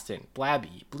 Austin,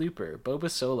 Blabby, Blooper, Boba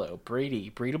Solo, Brady,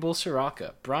 Breedable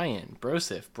Soraka, Brian,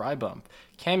 Brosif, Brybump,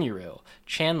 Camuril,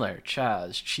 Chandler,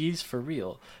 Chaz, Cheese for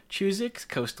Real, Chuzix,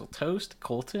 Coastal Toast,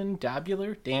 Colton,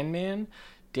 Dabular, Danman,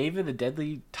 David the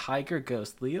Deadly Tiger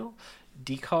Ghost Leal,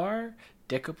 Dekar,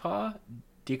 Decopa,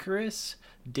 Dicarus,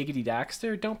 Diggity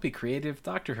Daxter, Don't Be Creative,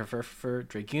 Dr. Herfer,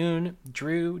 Dragoon,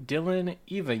 Drew, Dylan,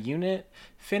 Eva Unit,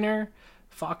 Finner,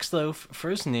 Foxloaf,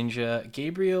 First Ninja,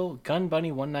 Gabriel, Gun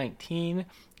Bunny 119,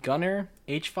 Gunner,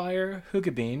 Hfire,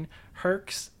 Hugabeen,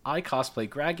 Herx, I Cosplay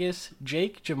Gragas,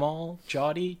 Jake, Jamal,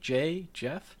 Jody, Jay,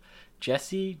 Jeff,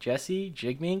 Jesse,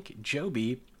 Jigmink,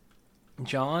 Joby,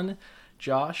 John,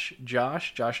 Josh,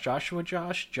 Joshua,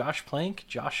 Josh Plank,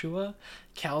 Joshua,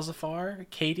 Calzafar,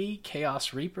 Katie,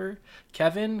 Chaos Reaper,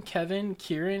 Kevin,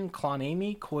 Kieran, Clon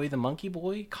Amy, Coy the Monkey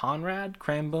Boy, Conrad,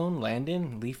 Crambone,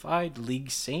 Landon, Leaf-Eyed,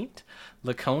 League Saint,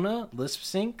 Lacona, Lisp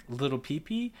Sync, Little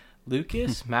Peepee,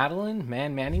 Lucas, Madeline,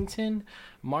 Man Mannington,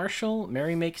 Marshall,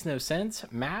 Mary Makes No Sense,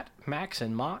 Matt, Max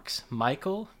and Mox,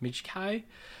 Michael, Mijkai,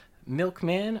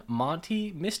 Milkman,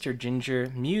 Monty, Mr.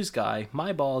 Ginger, Muse Guy,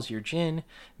 My Balls, Your Gin,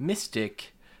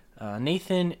 Mystic,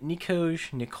 Nathan,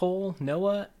 Nikoj, Nicole,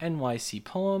 Noah, NYC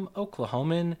Poem,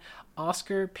 Oklahoman,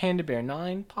 Oscar, Panda Bear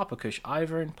 9, Papa Kush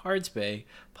Ivern, Pards Bay,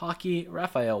 Pocky,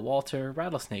 Raphael Walter,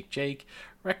 Rattlesnake Jake,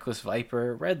 Reckless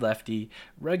Viper, Red Lefty,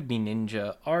 Rugby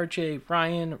Ninja, RJ,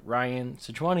 Ryan,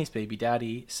 Sejuani's Baby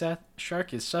Daddy, Seth,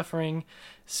 Shark is Suffering,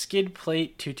 Skid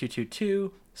Plate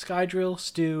 2222, Skydrill,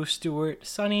 Stu, Stewart,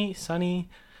 Sunny,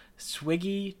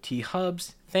 Swiggy, T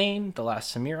Hubs, Thane, The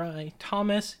Last Samurai,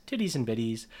 Thomas, Titties and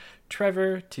Biddies,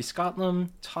 Trevor, T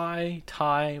Scotland, Ty,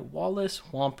 Wallace,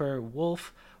 Whomper,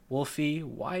 Wolf, Wolfie,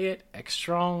 Wyatt, X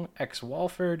Strong, X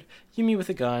Walford, Yumi with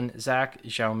a Gun, Zach,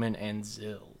 Xiaomin, and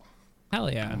Zill. Hell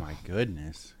yeah. Oh my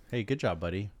goodness. Hey, good job,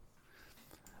 buddy.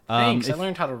 Thanks, I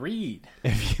learned how to read.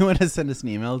 If you want to send us an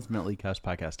email, it's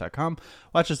leakcastpodcast.com.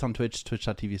 Watch us on Twitch,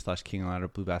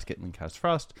 twitch.tv/KingOnLighter, Blue Basket, and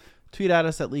LeakCastFrost. Tweet at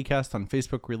us at LeakCast on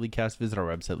Facebook, we're LeakCast. Visit our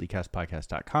website,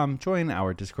 leakcastpodcast.com. Join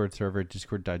our Discord server,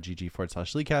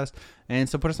 discord.gg/LeakCast. And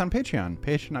support us on Patreon,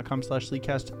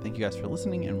 patreon.com/LeakCast. Thank you guys for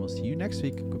listening, and we'll see you next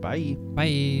week. Goodbye.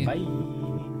 Bye.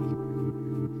 Bye.